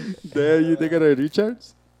 There, you thinking of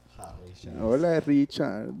Richards? Holy shit. Hola,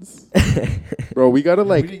 Richards. Bro, we gotta We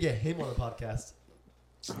like. need to get him on the podcast.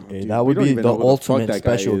 Hey, Dude, that we would don't be even the know who the fuck ultimate that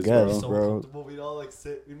guy special is, bro. guest, So bro. comfortable. We'd all like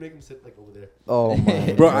sit. We'd make him sit like over there. Oh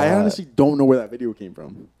my. Bro, I God. honestly don't know where that video came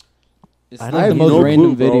from. It's I like don't the have most no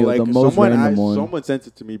random clue, bro. video. Like, The most random one. someone sent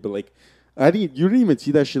it to me, but like, you didn't even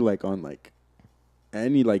see that shit like on like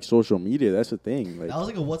any like social media. That's the thing. Like, That was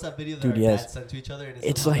like a WhatsApp video that Dude, our yes. dads sent to each other, and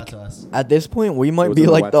It's somehow like- got to us. At this point, we might was be on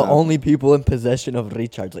the like the WhatsApp. only people in possession of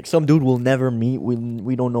Richards. Like some dude we'll never meet.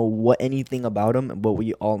 We don't know anything about him, but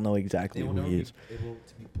we all know exactly They will who never he be is. able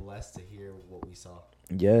to be blessed to hear what we saw.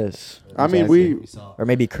 Yes. I mean, exactly. we saw. Or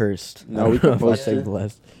maybe cursed. No, I don't we know can if post I say it.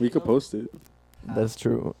 blessed. we could post it. That's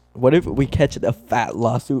true. What if we catch a fat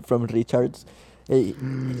lawsuit from Richards? He makes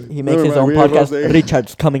Never his mind, own we ain't gonna podcast, say.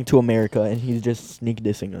 Richards Coming to America, and he's just sneak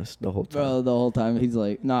dissing us the whole time. Bro, the whole time he's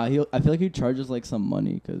like, nah. I feel like he charges like some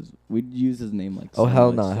money because we'd use his name like. Oh, so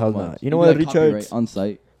hell much, nah, so hell much. nah. You know He'd be, what, like, copyright Richards? on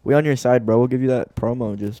site. We on your side, bro. We'll give you that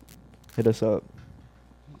promo. Just hit us up.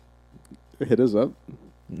 Hit us up.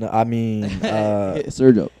 No, I mean, Hit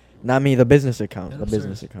Surge up. not me. The business account. Hit The up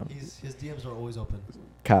business Serge. account. His DMs are always open.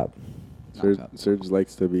 Cap. Serge, Knock out. Serge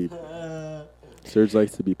likes to be. Serge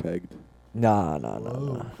likes to be pegged. Nah.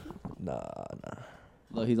 Whoa.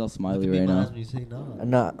 Look, he's all Look smiley at me right in my now. eyes when you say no.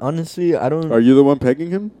 Nah, honestly, I don't. Are you the one pegging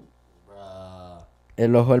him? Bruh.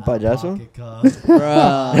 El ojo el Oudda payaso? Pocket, cuz.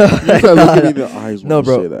 Bruh. You gotta look at me in the eyes when No, you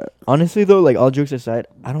bro. say that. Honestly though, like all jokes aside,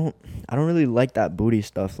 I don't really like that booty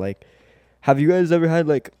stuff. Like, have you guys ever had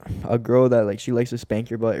like a girl that like she likes to spank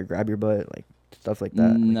your butt or grab your butt, like stuff like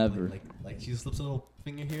that? Never. Like she slips a little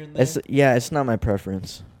finger here and there. It's not my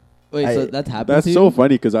preference. Wait, I- so that's happened That's to so you?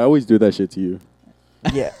 funny because I always do that shit to you.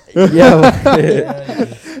 Yeah, Yeah, yeah.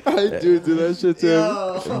 I do that shit to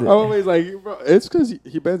him. I'm always like, bro, it's because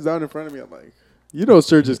he bends down in front of me. I'm like, you know,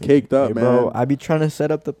 Serge is caked up, Hey, man. bro, I be trying to set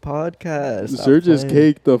up the podcast. Stop Serge is playing.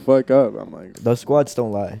 caked the fuck up. I'm like, The squads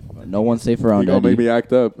don't lie. No one's safe you around gonna make Eddie. me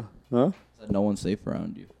act up, huh? No one's safe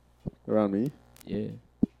around you. Around me, Yeah.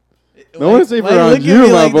 No one's safe Why around look at you, me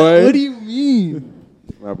my like that? boy. What do you mean?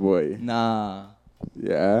 my boy. Nah.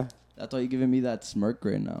 Yeah. That's why you're giving me that smirk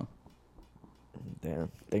right now.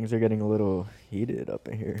 Damn, things are getting a little heated up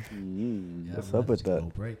in here. Mm. Yeah, What's man, up with just go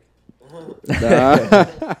that? break.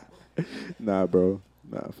 Nah, bro.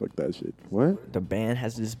 Nah, fuck that shit. What? The band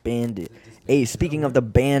has disbanded. Hey, speaking of the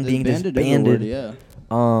band being Disbanded is the word, disbanded,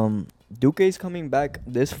 yeah. Duke's coming back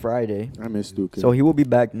this Friday. I miss Duke. So he will be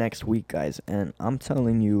back next week, guys. And I'm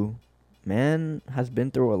telling you, man has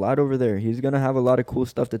been through a lot over there. He's gonna have a lot of cool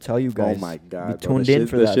stuff to tell you guys. Oh my god, Be bro. tuned the in shit,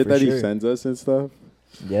 for the that shit for that he sure. sends us and stuff.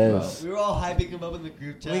 Yes. We were all hyping him up in the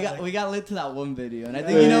group chat. We got lit to that one video, and I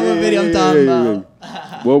think Hey, you know what hey, video hey, I'm talking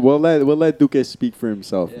hey, about. We'll let Duke speak for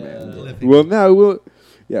himself, Yeah. man. Prolific.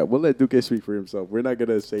 We'll let Duke speak for himself. We're not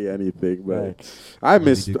gonna say anything, but Facts. I Love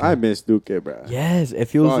miss you, Duke. I miss Duke, bro. Yes, it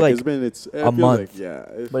feels Fuck, like, it's been it a feels month. Like, yeah,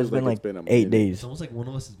 it but it's feels been like a 8 minute. days. It's almost like one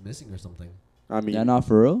of us is missing or something. I mean, Yeah, not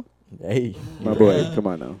for real. Hey, my boy, come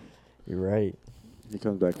on now. you're right. He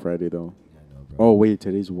comes back Friday though. Yeah, I know, bro. Oh wait,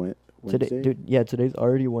 today's Wednesday. Today, dude. Yeah, today's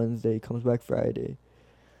already Wednesday. Comes back Friday.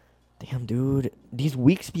 Damn, dude. These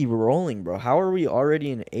weeks be rolling, bro. How are we already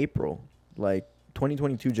in April? Like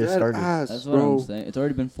 2022 just That started. ass, That's what bro. I'm saying. It's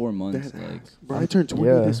already been 4 months. That Like, ass. Bro, I turned 20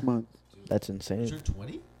 Yeah. this month. That's insane. You're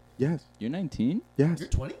 20? Yes, you're 19. yes. You're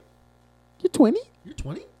 20? You're 20? You're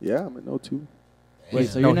 20? Yeah, I'm an 02. Wait,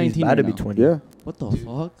 so no, you're he's 19 about to right be now? 20. Yeah. What the Dude,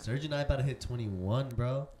 fuck? Serge and I about to hit 21,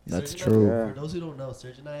 bro. That's Serge and I- true. Yeah. For those who don't know,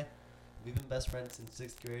 Serge and I, we've been best friends since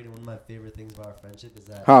 6th grade, and one of my favorite things about our friendship is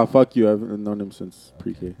that. Ha, fuck you. I've known him since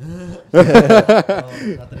pre-K. Not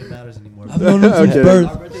that it matters anymore. I've known him since Okay. birth.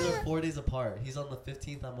 Our birthdays are 4 days apart. He's on the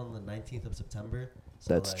 15th. I'm on the 19th of September.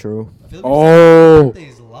 So That's like, true. I feel like we Oh. celebrate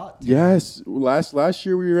birthdays a lot. Dude. Yes. Last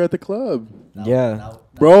year we were at the club. Yeah. that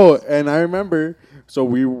Bro, was- and I remember, so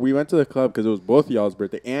we went to the club because it was both y'all's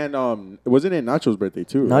birthday, and wasn't it Nacho's birthday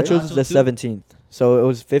too? Right? Nachos is the Nachos too? 17th. So it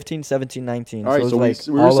was 15, 17, 19. All so right, it was so like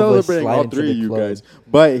we were all of us celebrating all sliding to three the of you club. guys,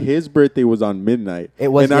 but his birthday was on midnight. It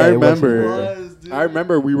was, and yeah, I it was his remember, birthday. I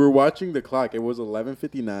remember we were watching the clock. It was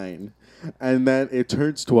 11:59, and then it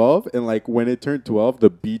turns 12, and like when it turned 12, the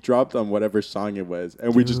beat dropped on whatever song it was,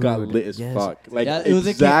 and we just got Dude, lit as yes. fuck. Like Yeah, it was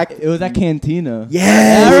exact. it was at Cantina.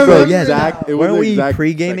 Yes, It was bro, the yes. exact- it was Weren't the we exact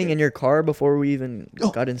pre-gaming second. in your car before we even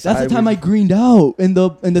got inside? That's the time I greened out in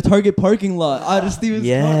the Target parking lot out of Steven's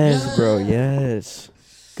Yes, car. bro, yes.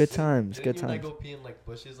 Good times, Didn't good you and I times. go pee in like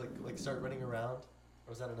bushes, like start running around, or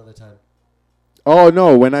was that another time? Oh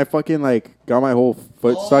no! When I fucking like got my whole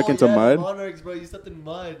foot stuck into yeah, mud. Monarchs, bro. You stepped in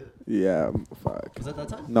mud. Yeah, fuck. Was that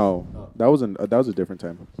time? No, Oh. that was a different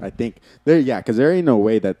time. I think because there ain't no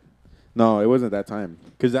way that. No, it wasn't that time.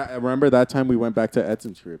 Because I remember that time we went back to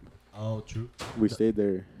Edson's crib. Oh, true. We stayed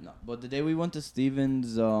there. No, but the day we went to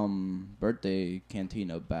Steven's birthday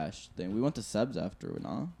cantina bash thing, we went to Seb's after,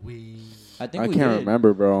 no? I think I we can't did.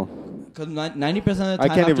 remember, bro. Because 90% of the I time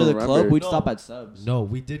can't after even the club, remember. we'd No. stop at Seb's. No,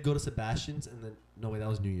 we did go to Sebastian's, and then no way, that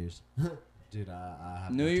was New Year's. Dude, I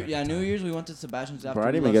have New no Year, track yeah, of New time. Year's we went to Sebastian's after. Bro,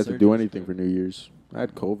 I didn't we even left get to do surgery. anything for New Year's. I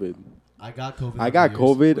had COVID. I got COVID. I on got New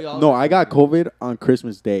Year's. We COVID. all No, got I got COVID. COVID on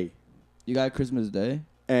Christmas Day. You got it Christmas Day.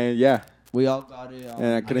 And yeah, We all got it.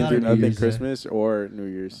 and I couldn't got do it New nothing Year's Day. Christmas or New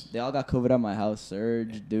Year's. They all got COVID at my house.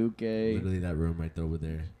 Serge, Duque, Literally that room right there over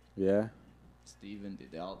there. Yeah, Steven.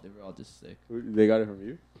 Dude, they were all just sick. they got it from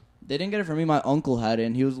you. They didn't get it from me. My uncle had it,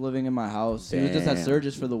 and he was living in my house. He was just at Damn.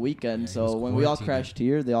 Surge's for the weekend. Yeah, he so was when we all quarantining. crashed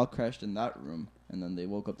here, they all crashed in that room, and then they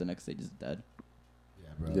woke up the next day just dead. Yeah,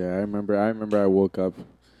 bro. Yeah, I remember. I woke up.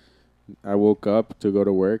 I woke up to go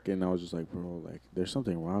to work, and I was just like, bro, like, there's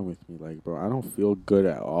something wrong with me. Like, bro, I don't feel good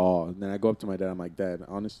at all. And then I go up to my dad. I'm like, Dad,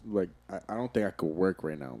 honestly, like, I don't think I could work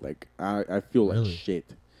right now. Like, I feel like Really?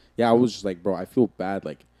 shit. Yeah, I was just like, bro, I feel bad.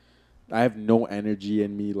 Like, I have no energy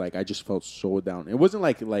in me. Like, I just felt so down. It wasn't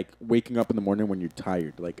like waking up in the morning when you're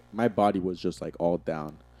tired. Like, my body was just like all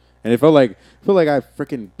down, and it felt like I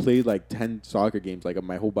freaking played like 10 soccer games. Like,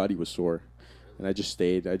 my whole body was sore, and I just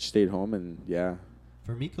stayed home, and yeah.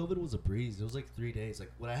 For me, COVID was a breeze. It was like 3 days.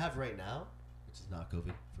 Like what I have right now, which is not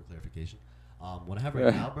COVID for clarification. What I have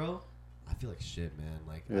right now, bro, I feel like shit, man.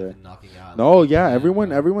 Like Yeah. I've been knocking out. No, like, yeah, bro.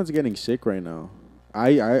 everyone's getting sick right now.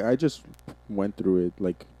 I just went through it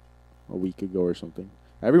like a week ago or something.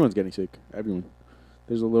 Everyone's getting sick. Everyone.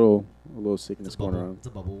 There's a little It's sickness a going bubble. around. It's a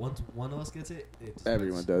bubble. Once one of us gets it, it's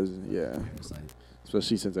Everyone does, yeah. Parasite.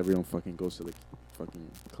 Especially since everyone fucking goes to the fucking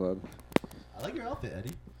club. I like your outfit,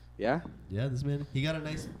 Eddie. Yeah? Yeah, this man. He got a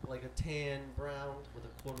nice, like a tan brown with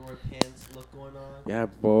a corduroy pants look going on. Yeah,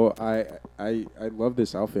 bro. I love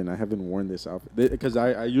this outfit, and I haven't worn this outfit because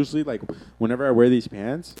I usually like whenever I wear these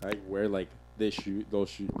pants, I wear like these shoes,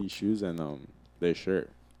 and this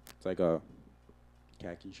shirt. It's like a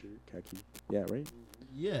khaki shirt, Yeah, right.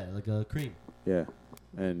 Yeah, like a cream. Yeah,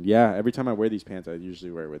 and yeah, every time I wear these pants, I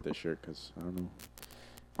usually wear it with this shirt because I don't know,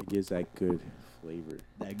 it gives that good flavor.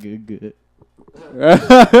 That good. Why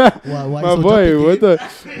My so boy, jumpy, what Gabe?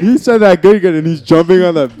 the? He said that good, and he's jumping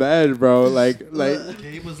on the bed, bro. Like.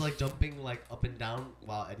 Gabe was like jumping like up and down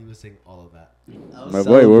while Eddie was saying all of that. My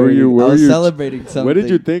boy, what were you? I was celebrating something. What did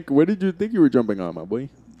you think? What did you think you were jumping on, my boy?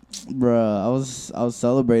 Bruh, I was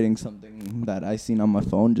celebrating something that I seen on my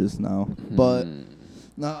phone just now. But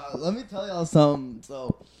nah, let me tell y'all something.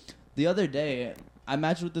 So the other day I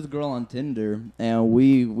matched with this girl on Tinder, and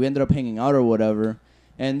we ended up hanging out or whatever.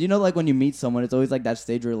 And you know, like when you meet someone, it's always like that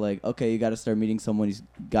stage where like, okay, you got to start meeting someone. You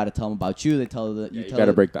got to tell them about you. They tell the You tell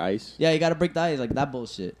gotta it- break the ice. Yeah, you got to break the ice, like that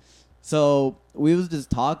bullshit. So we was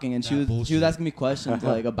just talking, and she That was bullshit. asking me questions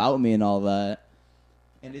like about me and all that,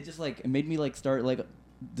 and it just like it made me like start like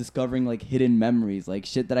discovering like hidden memories, like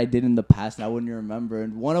shit that I did in the past and I wouldn't remember.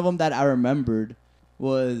 And one of them that I remembered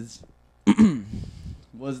was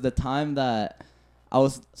was the time that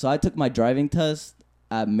I took my driving test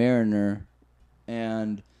at Mariner,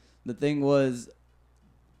 and the thing was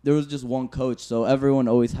there was just one coach, so everyone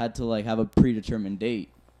always had to like have a predetermined date.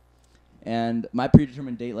 And my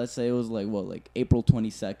predetermined date, let's say it was like April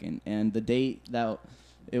 22nd, and the date that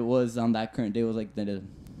it was on that current day was like the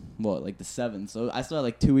 7th. So I still had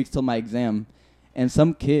like 2 weeks till my exam, and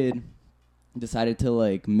some kid decided to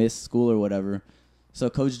like miss school or whatever. So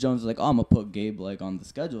Coach Jones was like, "Oh, I'm gonna put Gabe like on the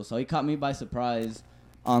schedule." So he caught me by surprise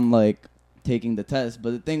on like taking the test.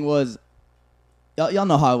 But the thing was, y'all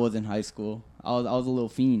know how I was in high school. I was a little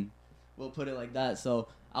fiend. We'll put it like that. So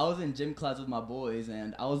I was in gym class with my boys,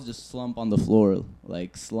 and I was just slump on the floor,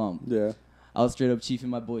 like slump. Yeah. I was straight up chiefing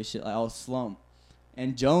my boy shit. Like I was slump.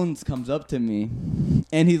 And Jones comes up to me,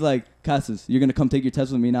 and he's like, "Cassis, you're gonna come take your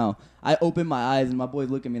test with me now." I open my eyes, and my boys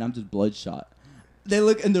look at me, and I'm just bloodshot. They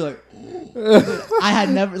look, and they're like, "Oh." I had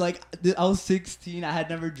never, like, I was 16. I had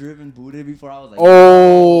never driven booted before. I was like,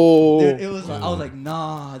 Oh. Dude, it was like, I was like,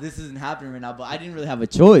 nah, this isn't happening right now. But I didn't really have a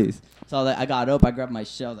choice. So I, was like, I got up, I grabbed my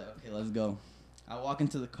shit. I was like, okay, let's go. I walk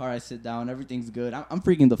into the car, I sit down, everything's good. I'm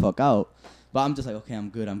freaking the fuck out. But I'm just like, okay, I'm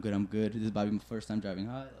good. This is about to be my first time driving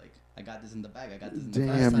high. Like, I got this in the bag.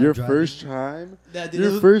 Damn, your first time? Yeah, dude,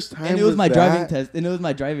 Your first time and it was my that? driving test. And it was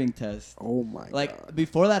my driving test. Oh my Like god.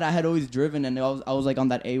 before that, I had always driven, and I was like on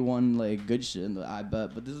that A1 like good shit. And I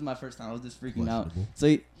bet, but this is my first time. I was just freaking out.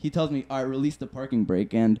 So he tells me, "All right, release the parking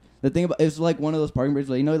brake." And the thing about it's like one of those parking brakes,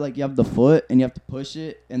 where like you have the foot and you have to push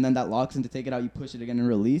it, and then that locks, and to take it out, you push it again and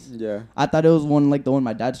release. Yeah. I thought it was one like the one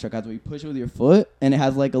my dad's truck has, where you push it with your foot, and it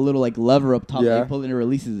has like a little like lever up top. Yeah. That you pull it and it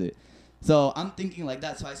releases it. So I'm thinking like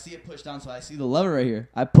that. So I see it push down. So I see the lever right here.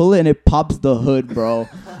 I pull it and it pops the hood, bro.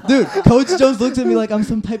 Dude, Coach Jones looks at me like I'm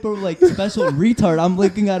some type of like special retard. I'm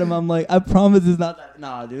looking at him. I'm like, I promise it's not that.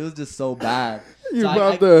 Nah, dude, it was just so bad. You So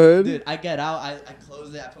popped the hood? Dude, I get out. I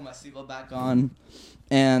close it. I put my seatbelt back on.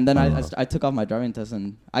 And then I took off my driving test,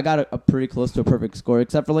 and I got a pretty close to a perfect score,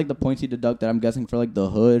 except for like the points he deducted. I'm guessing for like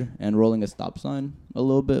the hood and rolling a stop sign a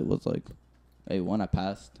little bit was like A1. I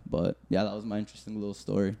passed. But yeah, that was my interesting little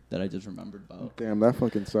story that I just remembered about. Damn, that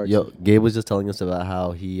fucking sucks. Yo, Gabe was just telling us about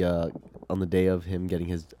how he, on the day of him getting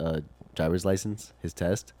his driver's license, his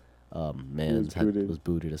test, man, was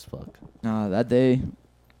booted as fuck. Nah, that day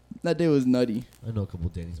was nutty. I know a couple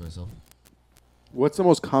Danny's myself. What's the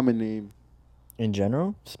most common name In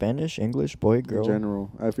general, Spanish, English, boy, girl. in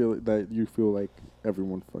general? I feel that you feel like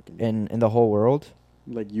everyone fucking In the whole world.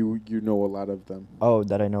 like you know a lot of them. Oh,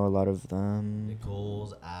 that I know a lot of them.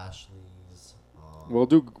 Nicole's, Ashley's. We'll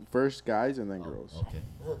do first guys and then girls. Okay.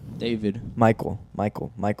 David. Michael.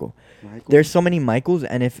 Michael? There's so many Michaels,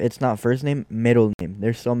 and if it's not first name, middle name.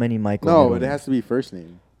 There's so many Michaels. No, it has to be first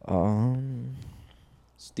name.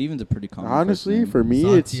 Steven's a pretty common. Honestly, first name. for me,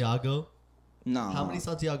 Santiago. Nah. How many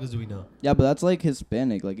Santiagos do we know? Yeah, but that's like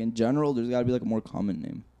Hispanic. Like in general, there's gotta be like a more common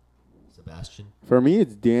name. Sebastian. for me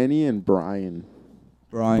it's Danny and Brian.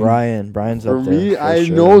 Brian's For up there. me, for I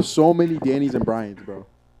sure. know so many Dannys and Bryans, bro.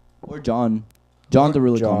 Or John. John's a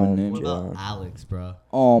really common John. name. What about John. Alex, bro?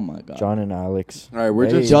 Oh my god. John and Alex. All right, we're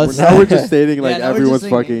Hey. just Just- we're just stating like Yeah, now we're everyone's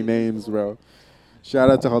just saying fucking names, bro.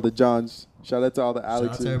 Shout out to all the Johns. Shout out to all the Shout out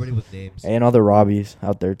Alexes. to everybody with names. And all the Robbies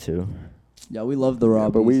out there too. Yeah, we love the Yeah,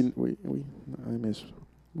 Robbies. but we I miss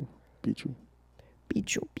Pichu.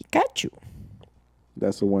 Pikachu.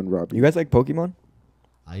 That's the one Robbie. You guys like Pokemon?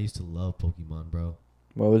 I used to love Pokemon, bro.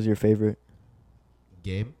 What was your favorite?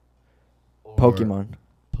 Game? Or Pokemon.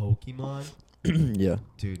 Pokemon? Yeah.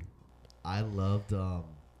 Dude, I loved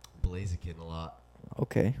Blaziken a lot.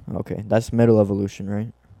 Okay. That's middle evolution,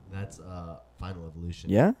 right? That's Final Evolution.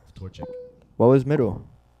 Yeah? Of Torchic. What was middle?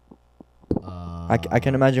 I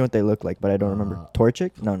can Uh, imagine what they look like, but I don't remember.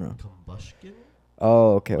 Torchic? No. Combustion?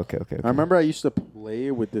 Oh, okay. I remember I used to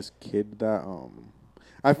play with this kid that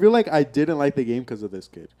I feel like I didn't like the game because of this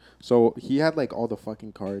kid. So he had like all the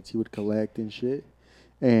fucking cards he would collect and shit,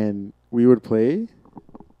 and we would play,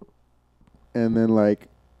 and then like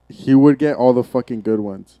he would get all the fucking good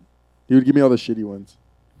ones. He would give me all the shitty ones,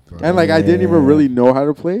 Bro. and like I didn't even Yeah. really know how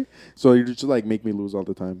to play, so he would just like make me lose all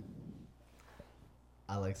the time.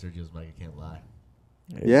 I like Sergio's mic, I can't lie.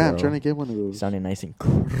 Hey, Yeah, I'm bro. trying to get one of those. Sounding nice and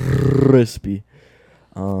crispy.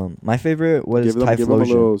 My favorite was Give them a Typhlosion.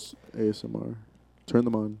 little ASMR. Turn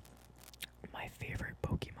them on. My favorite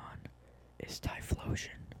Pokemon is Typhlosion.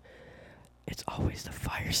 It's always the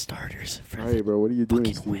fire starters for Hey, bro, what are you doing,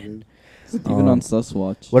 fucking Steven? win. Steven on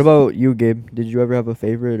Suswatch. What about you, Gabe? Did you ever have a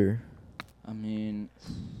favorite or? I mean,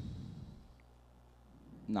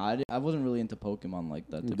 nah, I wasn't really into Pokemon like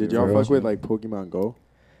that. to Did be y'all honest fuck with you. like Pokemon Go?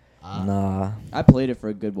 Nah. I played it for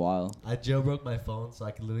a good while. I jailbroke my phone so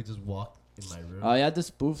I could literally just walk in my room. Oh, you had the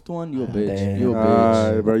spoofed one? You a bitch. Damn. You a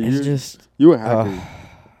bitch. Bro, It's just. you a hacker.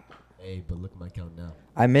 Hey, but look at my account now.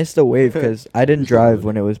 I missed the wave because I didn't drive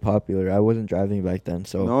when it was popular. I wasn't driving back then,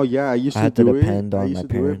 so No, yeah, I used I to had to do it. depend I on used my to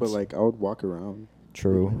do it, but parents. like I would walk around my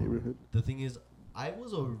true. neighborhood. The thing is, I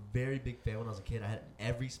was a very big fan when I was a kid. I had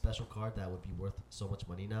every special card that would be worth so much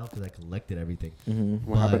money now because I collected everything. Mm-hmm.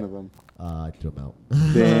 What happened to them? I threw them out.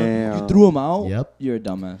 Damn. You threw him out? Yep. You're a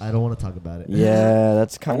dumbass. I don't want to talk about it. Yeah,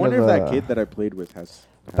 that's I kind wonder of if a that kid that I played with has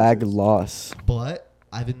bag his. loss. But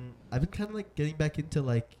I've been kind of like getting back into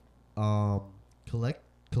like collectibles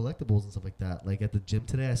and stuff like that. Like at the gym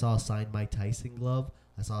today, I saw a signed Mike Tyson glove.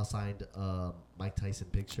 I saw a signed Mike Tyson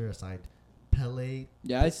picture. A signed Pele.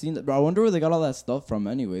 Yeah, I seen that. Bro, I wonder where they got all that stuff from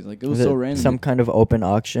anyways. Like, it was Is so it random. some kind of open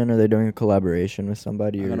auction? Are they doing a collaboration with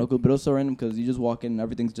somebody? I Or? got no clue, but it was so random because you just walk in and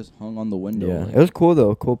everything's just hung on the window. Yeah, Like, it was cool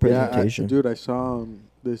though. Cool Yeah, presentation. dude, I saw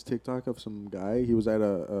this TikTok of some guy. He was at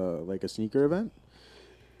a like a sneaker event,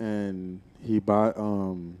 and he bought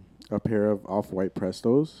a pair of off-white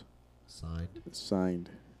Prestos signed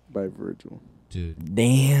by Virgil. Dude.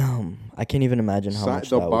 Damn, I can't even imagine how much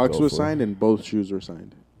The that box would go was for. signed and both shoes were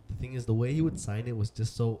signed. The thing is, the way he would sign it was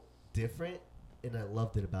just so different, and I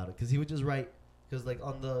loved it about it because he would just write. Because like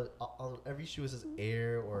on every shoe it says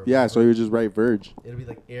Air or Yeah, so he would just write Verge it'll be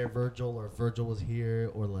like Air Virgil or Virgil was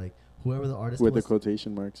here or like whoever the artist with the was.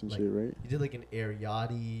 quotation marks and like, shit, right? He did like an Air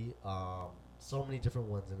Yachty, so many different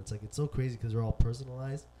ones, and it's like it's so crazy because they're all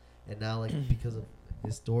personalized, and now like because of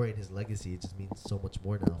his story and his legacy, it just means so much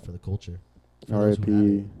more now for the culture. For those who have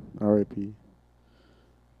it. R.I.P. R.I.P.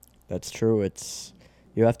 That's true.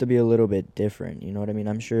 You have to be a little bit different. You know what I mean?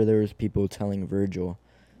 I'm sure there was people telling Virgil,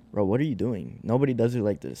 bro, what are you doing? Nobody does it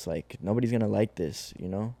like this. Like, nobody's going to like this, you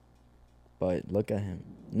know? But look at him.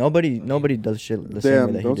 Nobody does shit the same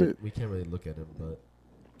way that he did. We can't really look at him, but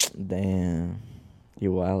Damn.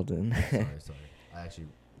 You wildin'. sorry. I actually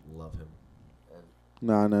love him.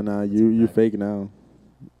 Nah. You fake now.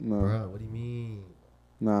 No. Bruh, what do you mean?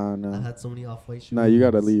 Nah. I've had so many off-white shoes. Nah, you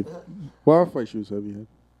gotta leave. What off-white shoes have you had?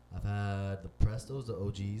 I've had the Prestos, the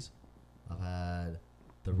OGs. I've had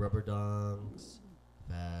the rubber dunks.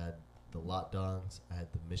 I've had the lot dunks. I had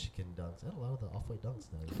the Michigan dunks. I had a lot of the off-white dunks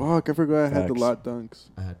now. Fuck, I forgot I had the Facts. lot dunks.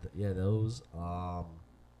 I had those. I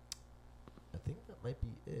think that might be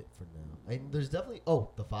it for now. There's definitely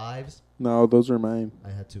the fives. No, those are mine.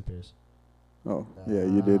 I had 2 pairs. Oh, yeah,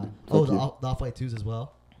 you did. Oh, Fuck you. the off-white twos as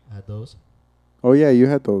well. I had those. Oh, yeah, you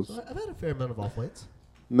had those. So I've had a fair amount of off-whites.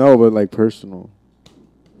 No, but like personal.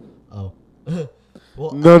 Oh.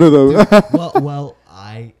 Well, None of those.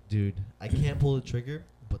 dude, I can't pull the trigger,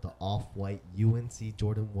 but the off-white UNC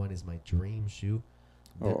Jordan 1 is my dream shoe.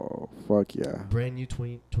 Oh, fuck yeah. Brand new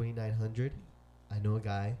 2900. I know a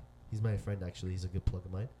guy. He's my friend, actually. He's a good plug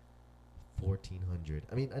of mine. 1400.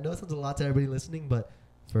 I mean, I know it sounds a lot to everybody listening, but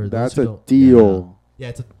for That's those who a don't, deal. Yeah,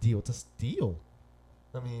 it's a deal. It's a steal.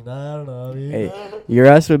 I mean, I don't know. Hey, your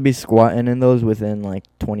ass would be squatting in those within like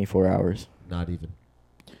 24 hours. Not even.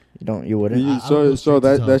 You wouldn't? I would go straight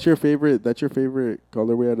to toe. That's your favorite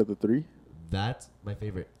colorway out of the 3? That's my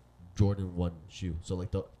favorite Jordan 1 shoe. So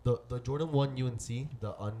like the Jordan 1 UNC,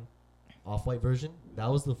 the off-white version, that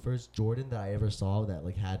was the first Jordan that I ever saw that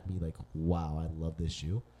like had me like, wow, I love this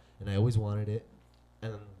shoe. And I always wanted it.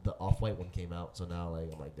 And then the off-white one came out, so now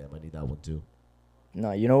like I'm like, damn, I need that one too.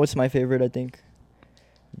 No, you know what's my favorite, I think?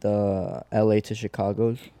 The LA to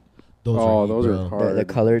Chicago's. Those are hard. The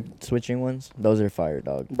colored switching ones. Those are fire,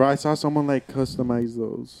 dog. Bro, I saw someone like customize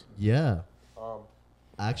those. Yeah.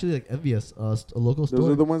 I actually like envious a local store. Those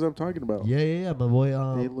are the ones I'm talking about. Yeah. My boy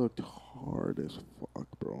they looked hard as fuck,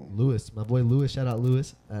 bro. Lewis, my boy Lewis, shout out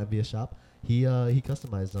Lewis at Envious Shop. He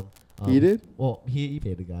customized them. He did? Well, he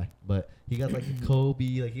paid the guy, but he got like a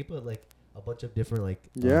Kobe, like he put like a bunch of different like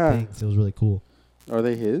Yeah. things. It was really cool. Are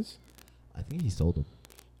they his? I think he sold them.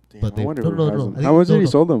 Damn, But I they- wonder no, who no, has no, them. I think- How much no, did he no.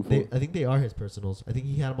 sold them for? I think they are his personals. I think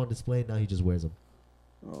he had them on display. Now he just wears them.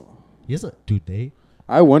 Oh. He doesn't, dude. They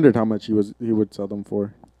I wondered how much he would sell them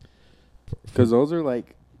for. Because those are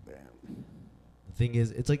like, the thing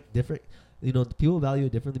is, it's like different. You know, people value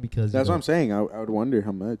it differently because that's you what know, I'm saying. I would wonder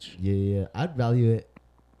how much. Yeah. I'd value it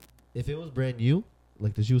if it was brand new.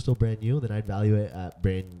 Like the shoe was still brand new, then I'd value it at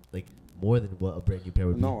brand like more than what a brand new pair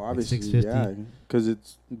would be. No, obviously, like $650. yeah. Because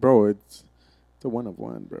it's a one of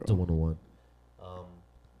one, bro. It's a 101.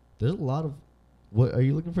 There's a lot of. What are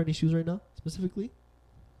you looking for? Any shoes right now specifically?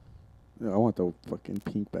 Yeah, I want the fucking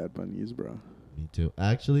pink Bad Bunnies, bro. Me too.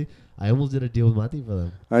 Actually, I almost did a deal with Mati for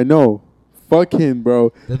them. I know. Fuck him,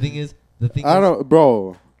 bro. The thing is,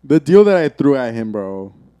 bro. The deal that I threw at him,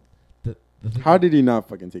 bro. The thing How did he not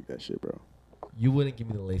fucking take that shit, bro? you wouldn't give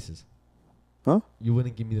me the laces? Huh? You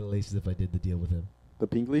wouldn't give me the laces if I did the deal with him. The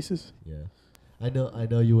pink laces? Yeah, I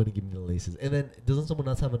know. You wouldn't give me the laces. And then doesn't someone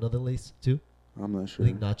else have another lace too? I'm not I sure.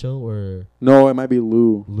 think Nacho or No, it might be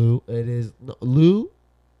Lou. Lou. It is Lou.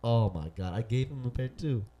 Oh my god, I gave him a pair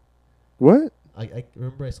too. What? I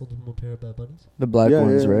remember I sold him a pair of Bad Bunnies. The black Yeah,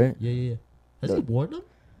 ones, yeah. right? Yeah. Has he worn them?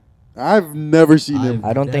 I've never seen him.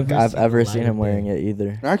 I don't think Never I've seen ever the seen light him of wearing day. it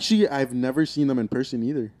either. Actually, I've never seen them in person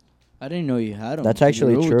either. I didn't know you had them. That's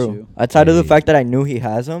actually true. Outside of the Hey. fact that I knew he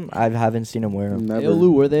has them, I haven't seen him wear them. Never. Hey,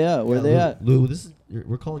 Lou, where they at? Where Yeah, they at? Lou,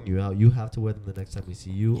 we're calling you out. You have to wear them the next time we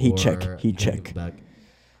see you. Heat or check, you heat can't give check. them back.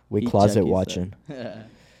 We Heat closet check, he watching. said.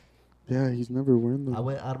 Yeah, he's never worn them. I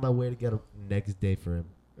went out of my way to get them next day for him,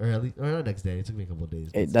 or at least, or not next day. It took me a couple of days.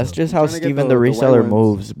 Hey, but that's still. just how trying to get Steven the the white reseller ones.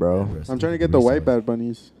 moves, bro. I'm trying to get the white Bad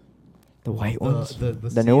Bunnies. The white ones? The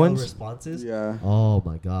The new CL ones? responses. Yeah. Oh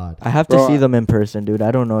my god. I have to Bro, see them in person, dude.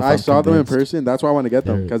 I don't know if I I'm saw them in convinced. person. That's why I want to get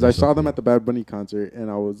them. They're- Because they're I so saw them cool. at the Bad Bunny concert,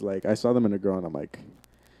 and I was like, I saw them in a girl, and I'm like,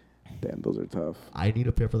 damn, those are tough. I need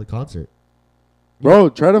a pair for the concert. Bro,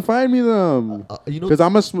 try to find me them. You know, Because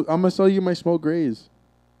I'm gonna sell you my smoke grays.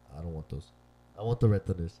 I don't want those. I want the Red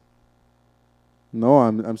Thunders. No,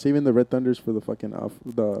 I'm saving the Red Thunders for the fucking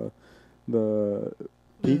the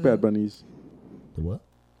pink Bad Bunnies. The what?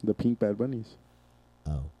 The pink Bad Bunnies.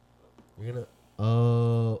 Oh, you're gonna.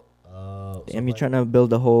 Oh. Damn, you trying to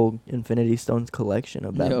build a whole Infinity Stones collection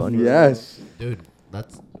of Bad Yeah, Bunny? for Yes. dude?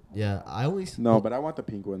 That's yeah. I only No, but I want the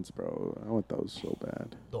pink ones, bro. I want those so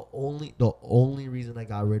bad. the only reason I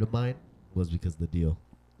got rid of mine was because of the deal.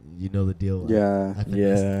 You know the deal. Yeah. I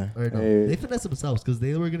finessed, Yeah. Or no, Hey. they finessed themselves because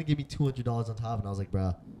they were gonna give me $200 on top, and I was like,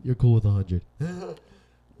 bruh, you're cool with 100.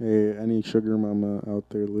 Hey, any sugar mama out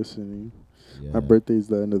there listening? Yeah. My birthday's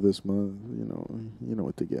the end of this month. You know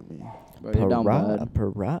what to get me. Bro, you're down bad.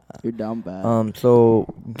 Parrot. You're down bad.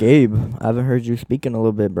 So Gabe, I haven't heard you speak in a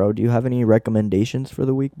little bit, bro. Do you have any recommendations for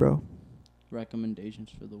the week, bro? Recommendations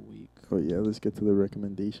for the week. Oh yeah, let's get to the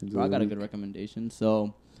recommendations. Bro, I got a good recommendation.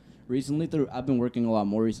 So, recently, I've been working a lot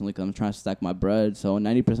more recently because I'm trying to stack my bread. So,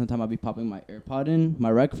 90% of the time, I'll be popping my AirPod in.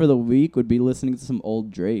 My rec for the week would be listening to some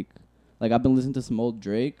old Drake. Like, I've been listening to some old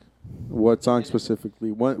Drake. What song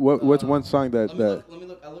specifically? What's one song that Let me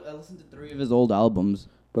look. I listened to 3 of his old albums.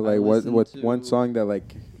 But I like what's listened one to- song that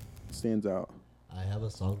like stands out? I have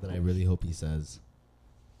a song that I really hope he says.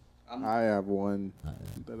 I have one Uh,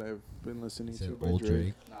 that I've been listening he to said by old Drake.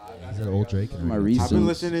 Drake. He said old Drake. My I've recent- been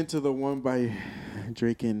listening to the one by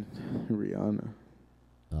Drake and Rihanna.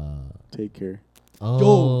 Take Care.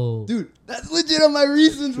 Oh, dude, that's legit on my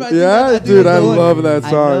recents right Yeah, dude, I love that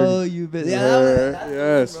I song. know you've been.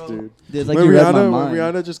 Yes, bro. dude. It's like when you read my Rihanna, mind. when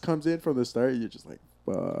Rihanna just comes in from the start, you're just like,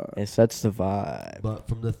 fuck. It sets the vibe. But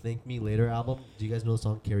from the Thank Me Later album, do you guys know the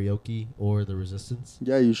song Karaoke or The Resistance?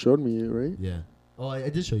 Yeah, you showed me it, right? Yeah. Oh, I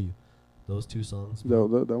did show you those two songs. That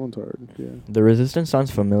one's hard. Yeah. The Resistance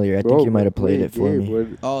sounds familiar. I think you might have played it for Gabe, me. what-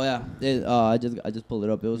 Oh yeah, I just pulled it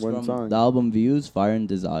up. It was One from song. the album Views, Fire and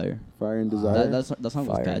Desire. Fire and Desire. That song was Fire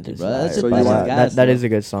and catchy, bro. That's Desire. So you want- that is a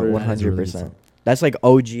good song, That is a 100%. really good song. That's like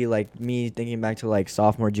OG, like me thinking back to like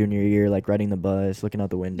sophomore, junior year, like riding the bus, looking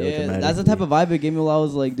out the window. Yeah, that's the type of vibe it gave me while I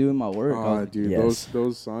was like doing my work. I was Oh, like, dude, Yes.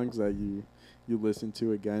 those songs that you listen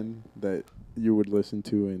to again that you would listen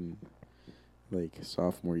to in like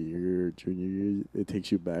sophomore year or junior year, it takes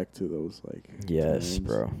you back to those like Yes, times,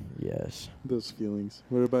 bro. Yes. those feelings.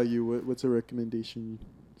 What about you? What's a recommendation,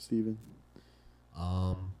 Steven?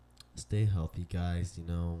 Stay healthy, guys. You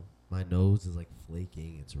know, my nose is like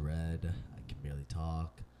flaking. It's red. I can barely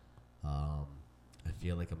talk. I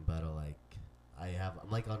feel like I'm better. Like I'm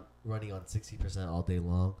like running on 60% all day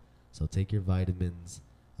long. So take your vitamins.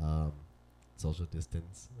 Social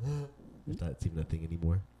distance, if that's even a thing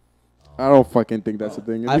anymore. I don't fucking think that's a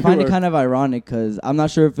thing. I find it kind of ironic because I'm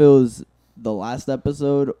not sure if it was the last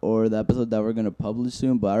episode or the episode that we're gonna publish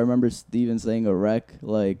soon, but I remember Steven saying a rec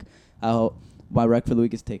like, my rec for the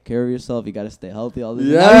week is take care of yourself. You gotta stay healthy. All this.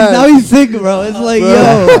 Yes. Now he's sick, bro. It's like,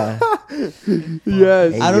 yo.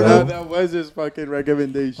 Yes, I don't know. That was his fucking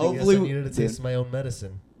recommendation. Hopefully- I needed to taste my own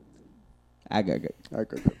medicine. I got.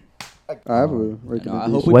 I have a I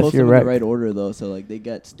recommendation. hope we What's post your them in rec? the right order though, so like they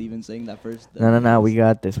get Steven saying that first. No. We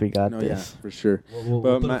got this. We got No, yeah, this. for sure. We'll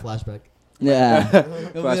But put my- a flashback. Yeah.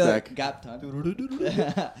 Flashback. Gap time.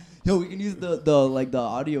 Yo, we can use the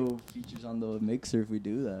audio features on the mixer if we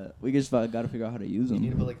do that. We just gotta figure out how to use You them.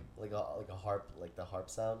 need to put like a harp, like the harp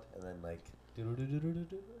sound, and then like.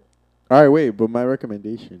 All right, wait, but my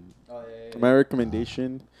recommendation. Oh, yeah. My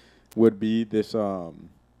recommendation would be this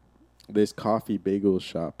this coffee bagel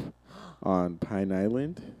shop on Pine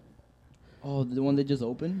Island. Oh, the one that just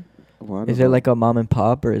opened? Well, I don't Is it know. like a mom and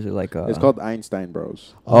pop or is it like a? It's called Einstein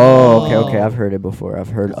Bros. Oh, okay. I've heard it before. I've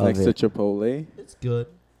heard It's of next it. to Chipotle. It's good.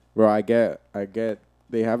 Bro, I get.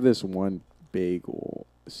 They have this one bagel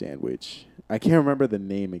sandwich. I can't remember the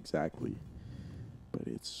name exactly, but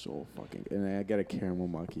it's so fucking. And I get a caramel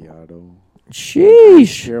macchiato.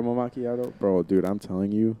 Sheesh. Caramel macchiato, bro, dude. I'm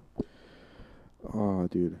telling you. Oh,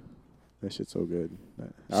 dude, that shit's so good.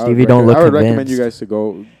 Stevie, don't look I would recommend you convinced. guys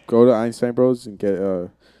to go to Einstein Bros and get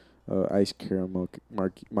iced caramel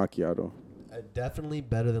macchiato. Definitely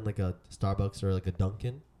better than like a Starbucks or like a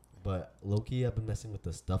Dunkin'. But low-key, I've been messing with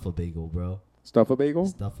the Stuff-A-Bagel, bro. Stuff-A-Bagel?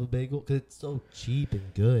 Stuff-A-Bagel? Because it's so cheap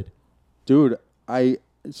and good. Dude,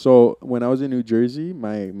 so when I was in New Jersey,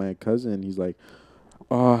 my cousin, he's like,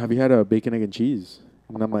 oh, have you had a bacon, egg, and cheese?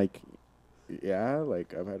 And I'm like, yeah,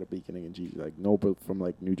 like I've had a bacon, egg, and cheese. Like, no, but from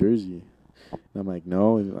like New Jersey. And I'm like,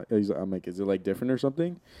 no. And I'm like, is it like different or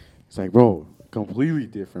something? It's like, bro, completely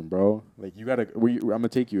different, bro. Like, you gotta, I'm gonna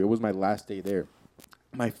take you. It was my last day there.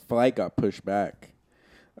 My flight got pushed back.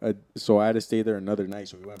 So I had to stay there another night.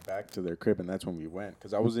 So we went back to their crib, and that's when we went.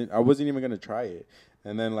 Because I wasn't even gonna try it.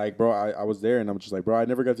 And then like, bro, I was there, and I'm just like, bro, I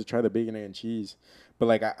never got to try the bacon, egg, and cheese. But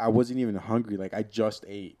like, I wasn't even hungry. Like, I just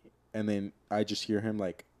ate, and then I just hear him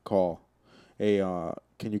like call, hey,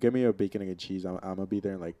 can you get me a bacon, egg, and cheese? I'm gonna be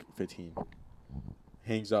there in like 15.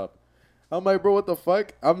 Hangs up. I'm like, bro, what the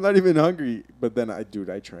fuck? I'm not even hungry. But then I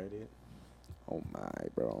tried it. Oh my,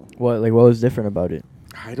 bro. What was different about it?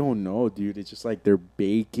 I don't know, dude. It's just like their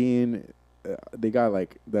bacon. They got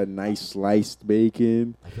like that nice sliced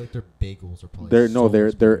bacon. I feel like their bagels are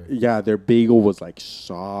probably their bagel was like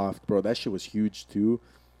soft, bro. That shit was huge too.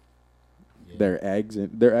 Yeah. Their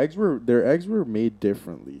eggs were made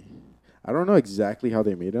differently. I don't know exactly how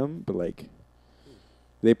they made them, but like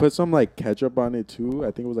they put some like ketchup on it too.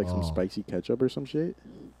 I think it was like some spicy ketchup or some shit.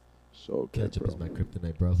 So ketchup good, is my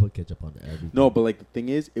kryptonite, bro. I put ketchup on everything. No, but like the thing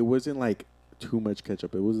is, it wasn't like too much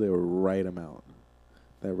ketchup. It was the right amount.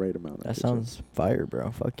 That right amount. That sounds fire,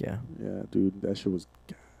 bro. Fuck yeah. Yeah, dude. That shit was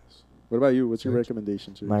gas. What about you? What's your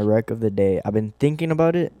recommendation, Serge? My rec of the day. I've been thinking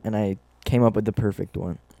about it, and I came up with the perfect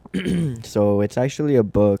one. So it's actually a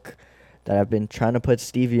book that I've been trying to put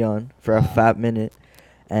Stevie on for a fat minute.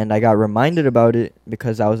 And I got reminded about it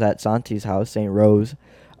because I was at Santi's house, St. Rose,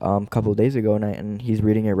 a couple of days ago, and he's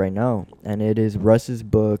reading it right now. And it is Russ's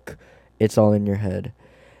book, It's All in Your Head.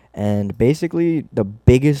 And basically, the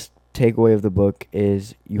biggest takeaway of the book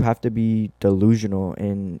is you have to be delusional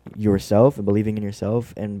in yourself and believing in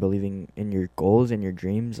yourself and believing in your goals and your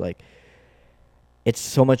dreams. Like, it's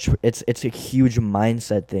so much, it's a huge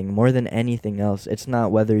mindset thing more than anything else. It's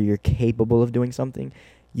not whether you're capable of doing something.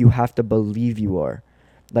 You have to believe you are.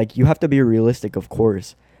 Like, you have to be realistic, of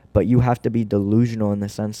course, but you have to be delusional in the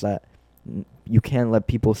sense that you can't let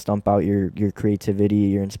people stump out your creativity,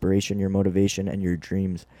 your inspiration, your motivation, and your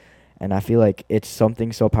dreams. And I feel like it's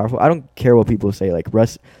something so powerful. I don't care what people say, like,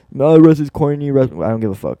 Russ is corny. I don't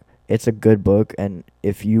give a fuck. It's a good book, and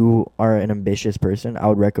if you are an ambitious person, I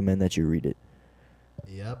would recommend that you read it.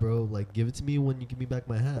 Yeah, bro. Like, give it to me when you give me back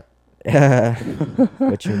my hat.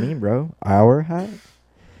 What you mean, bro? Our hat?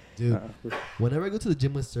 Dude, whenever I go to the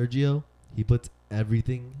gym with Sergio, he puts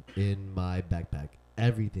everything in my backpack.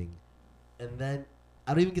 Everything. And then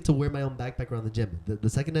I don't even get to wear my own backpack around the gym. The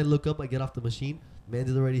second I look up, I get off the machine.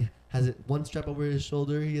 Man's already has it one strap over his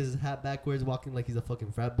shoulder. He has his hat backwards, walking like he's a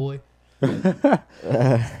fucking frat boy.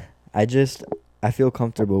 I feel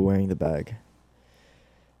comfortable wearing the bag.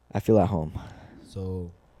 I feel at home.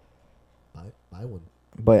 So, buy one.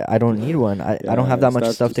 But I don't need one. I don't have that much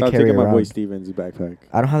stuff to carry taking around. My boy Steven's backpack.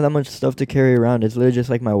 I don't have that much stuff to carry around. It's literally just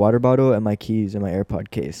like my water bottle and my keys and my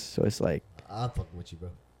AirPod case. So it's like. I'm fucking with you, bro.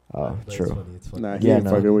 Oh, but true. It's funny. Nah, he ain't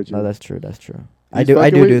fucking with you. No, that's true. That's true. He's I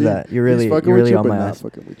do with that. You're really you, on my ass.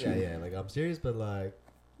 Yeah. Like, I'm serious, but like.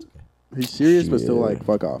 He's serious, but still like,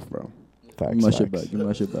 fuck off, bro. Give my shit back.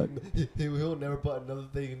 He'll never put another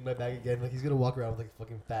thing in my bag again. Like, he's gonna walk around with like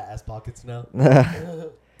fucking fat ass pockets now.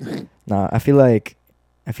 Nah, I feel like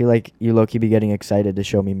you low-key be getting excited to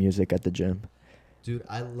show me music at the gym. Dude,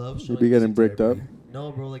 I love showing. You be getting music bricked to up?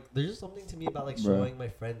 No, bro. Like, there's just something to me about like showing my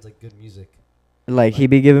friends like good music. Like, he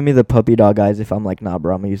be giving me the puppy dog eyes if I'm like, nah,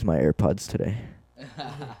 bro, I'm gonna use my AirPods today.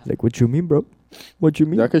 Like, what you mean, bro? What you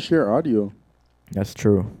mean? Y'all can share audio. That's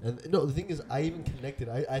true. And no, the thing is, I even connected.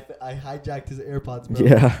 I hijacked his AirPods, bro.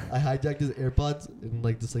 Yeah. I hijacked his AirPods and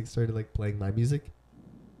like just like started like playing my music.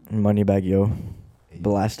 Moneybag yo,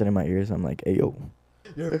 blasted in my ears. I'm like, hey yo.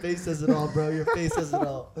 Your face says it all, bro. Your face says it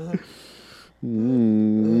all. Moneybag.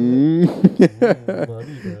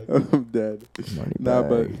 I'm dead. Nah,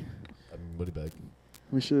 but Moneybag.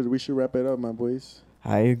 we should wrap it up, my boys.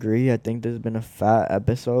 I agree. I think this has been a fat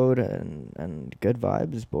episode and good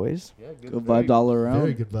vibes, boys. Yeah, Good vibe all around.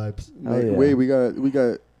 Very good vibes. Oh, yeah. Wait, we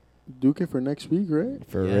got Duque for next week, right?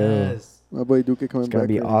 For real. My boy Duque coming It's back. gonna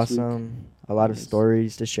be for next week. awesome. A lot of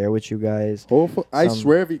stories to share with you guys. I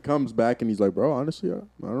swear if he comes back and he's like, bro, honestly, I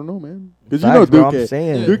don't know, man. Because you know Facts, bro, I'm Duque.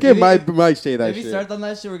 saying. Dude, Duque might say that If he shit. starts on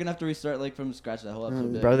that shit, we're gonna have to restart like from scratch that whole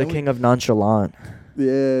episode. Yeah. Bro, the king of nonchalant.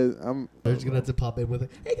 Yeah, They're just gonna have to pop in with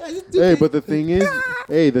it. Hey guys, it's Hey, Duke. but the thing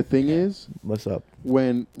is, What's up?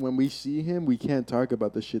 when we see him, we can't talk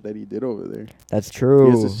about the shit that he did over there. That's He true.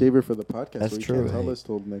 has to save it for the podcast. That's so he true. can't tell us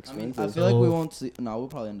till next I mean, Wednesday. I feel like we won't see. No, we'll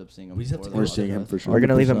probably end up seeing him. We just have before to the We're seeing him podcast. for sure. We're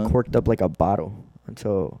gonna leave him 100%. corked up like a bottle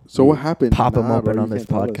until So we what happened? pop him Nah, open bro, on you this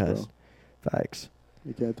can't tell us, podcast. Facts. bro.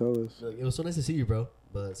 You can't tell us. Like, it was so nice to see you, bro.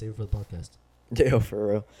 But save it for the podcast. Yo, for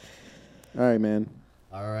real. All right, man.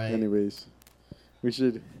 All right. Anyways, we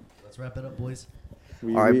should. Let's wrap it up, boys.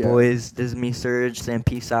 We, All right, we, boys. This is me, Serge, saying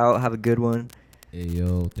peace out. Have a good one. Hey,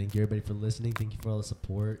 yo. Thank you, everybody, for listening. Thank you for all the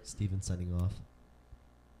support. Steven signing off.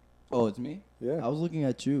 Oh, it's me. Yeah. I was looking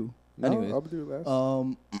at you. No, Anyways, I'll do it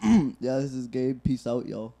last. yeah, this is Gabe. Peace out,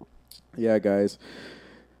 y'all. Yeah, guys.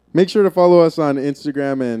 Make sure to follow us on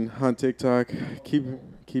Instagram and on TikTok.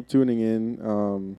 Keep tuning in.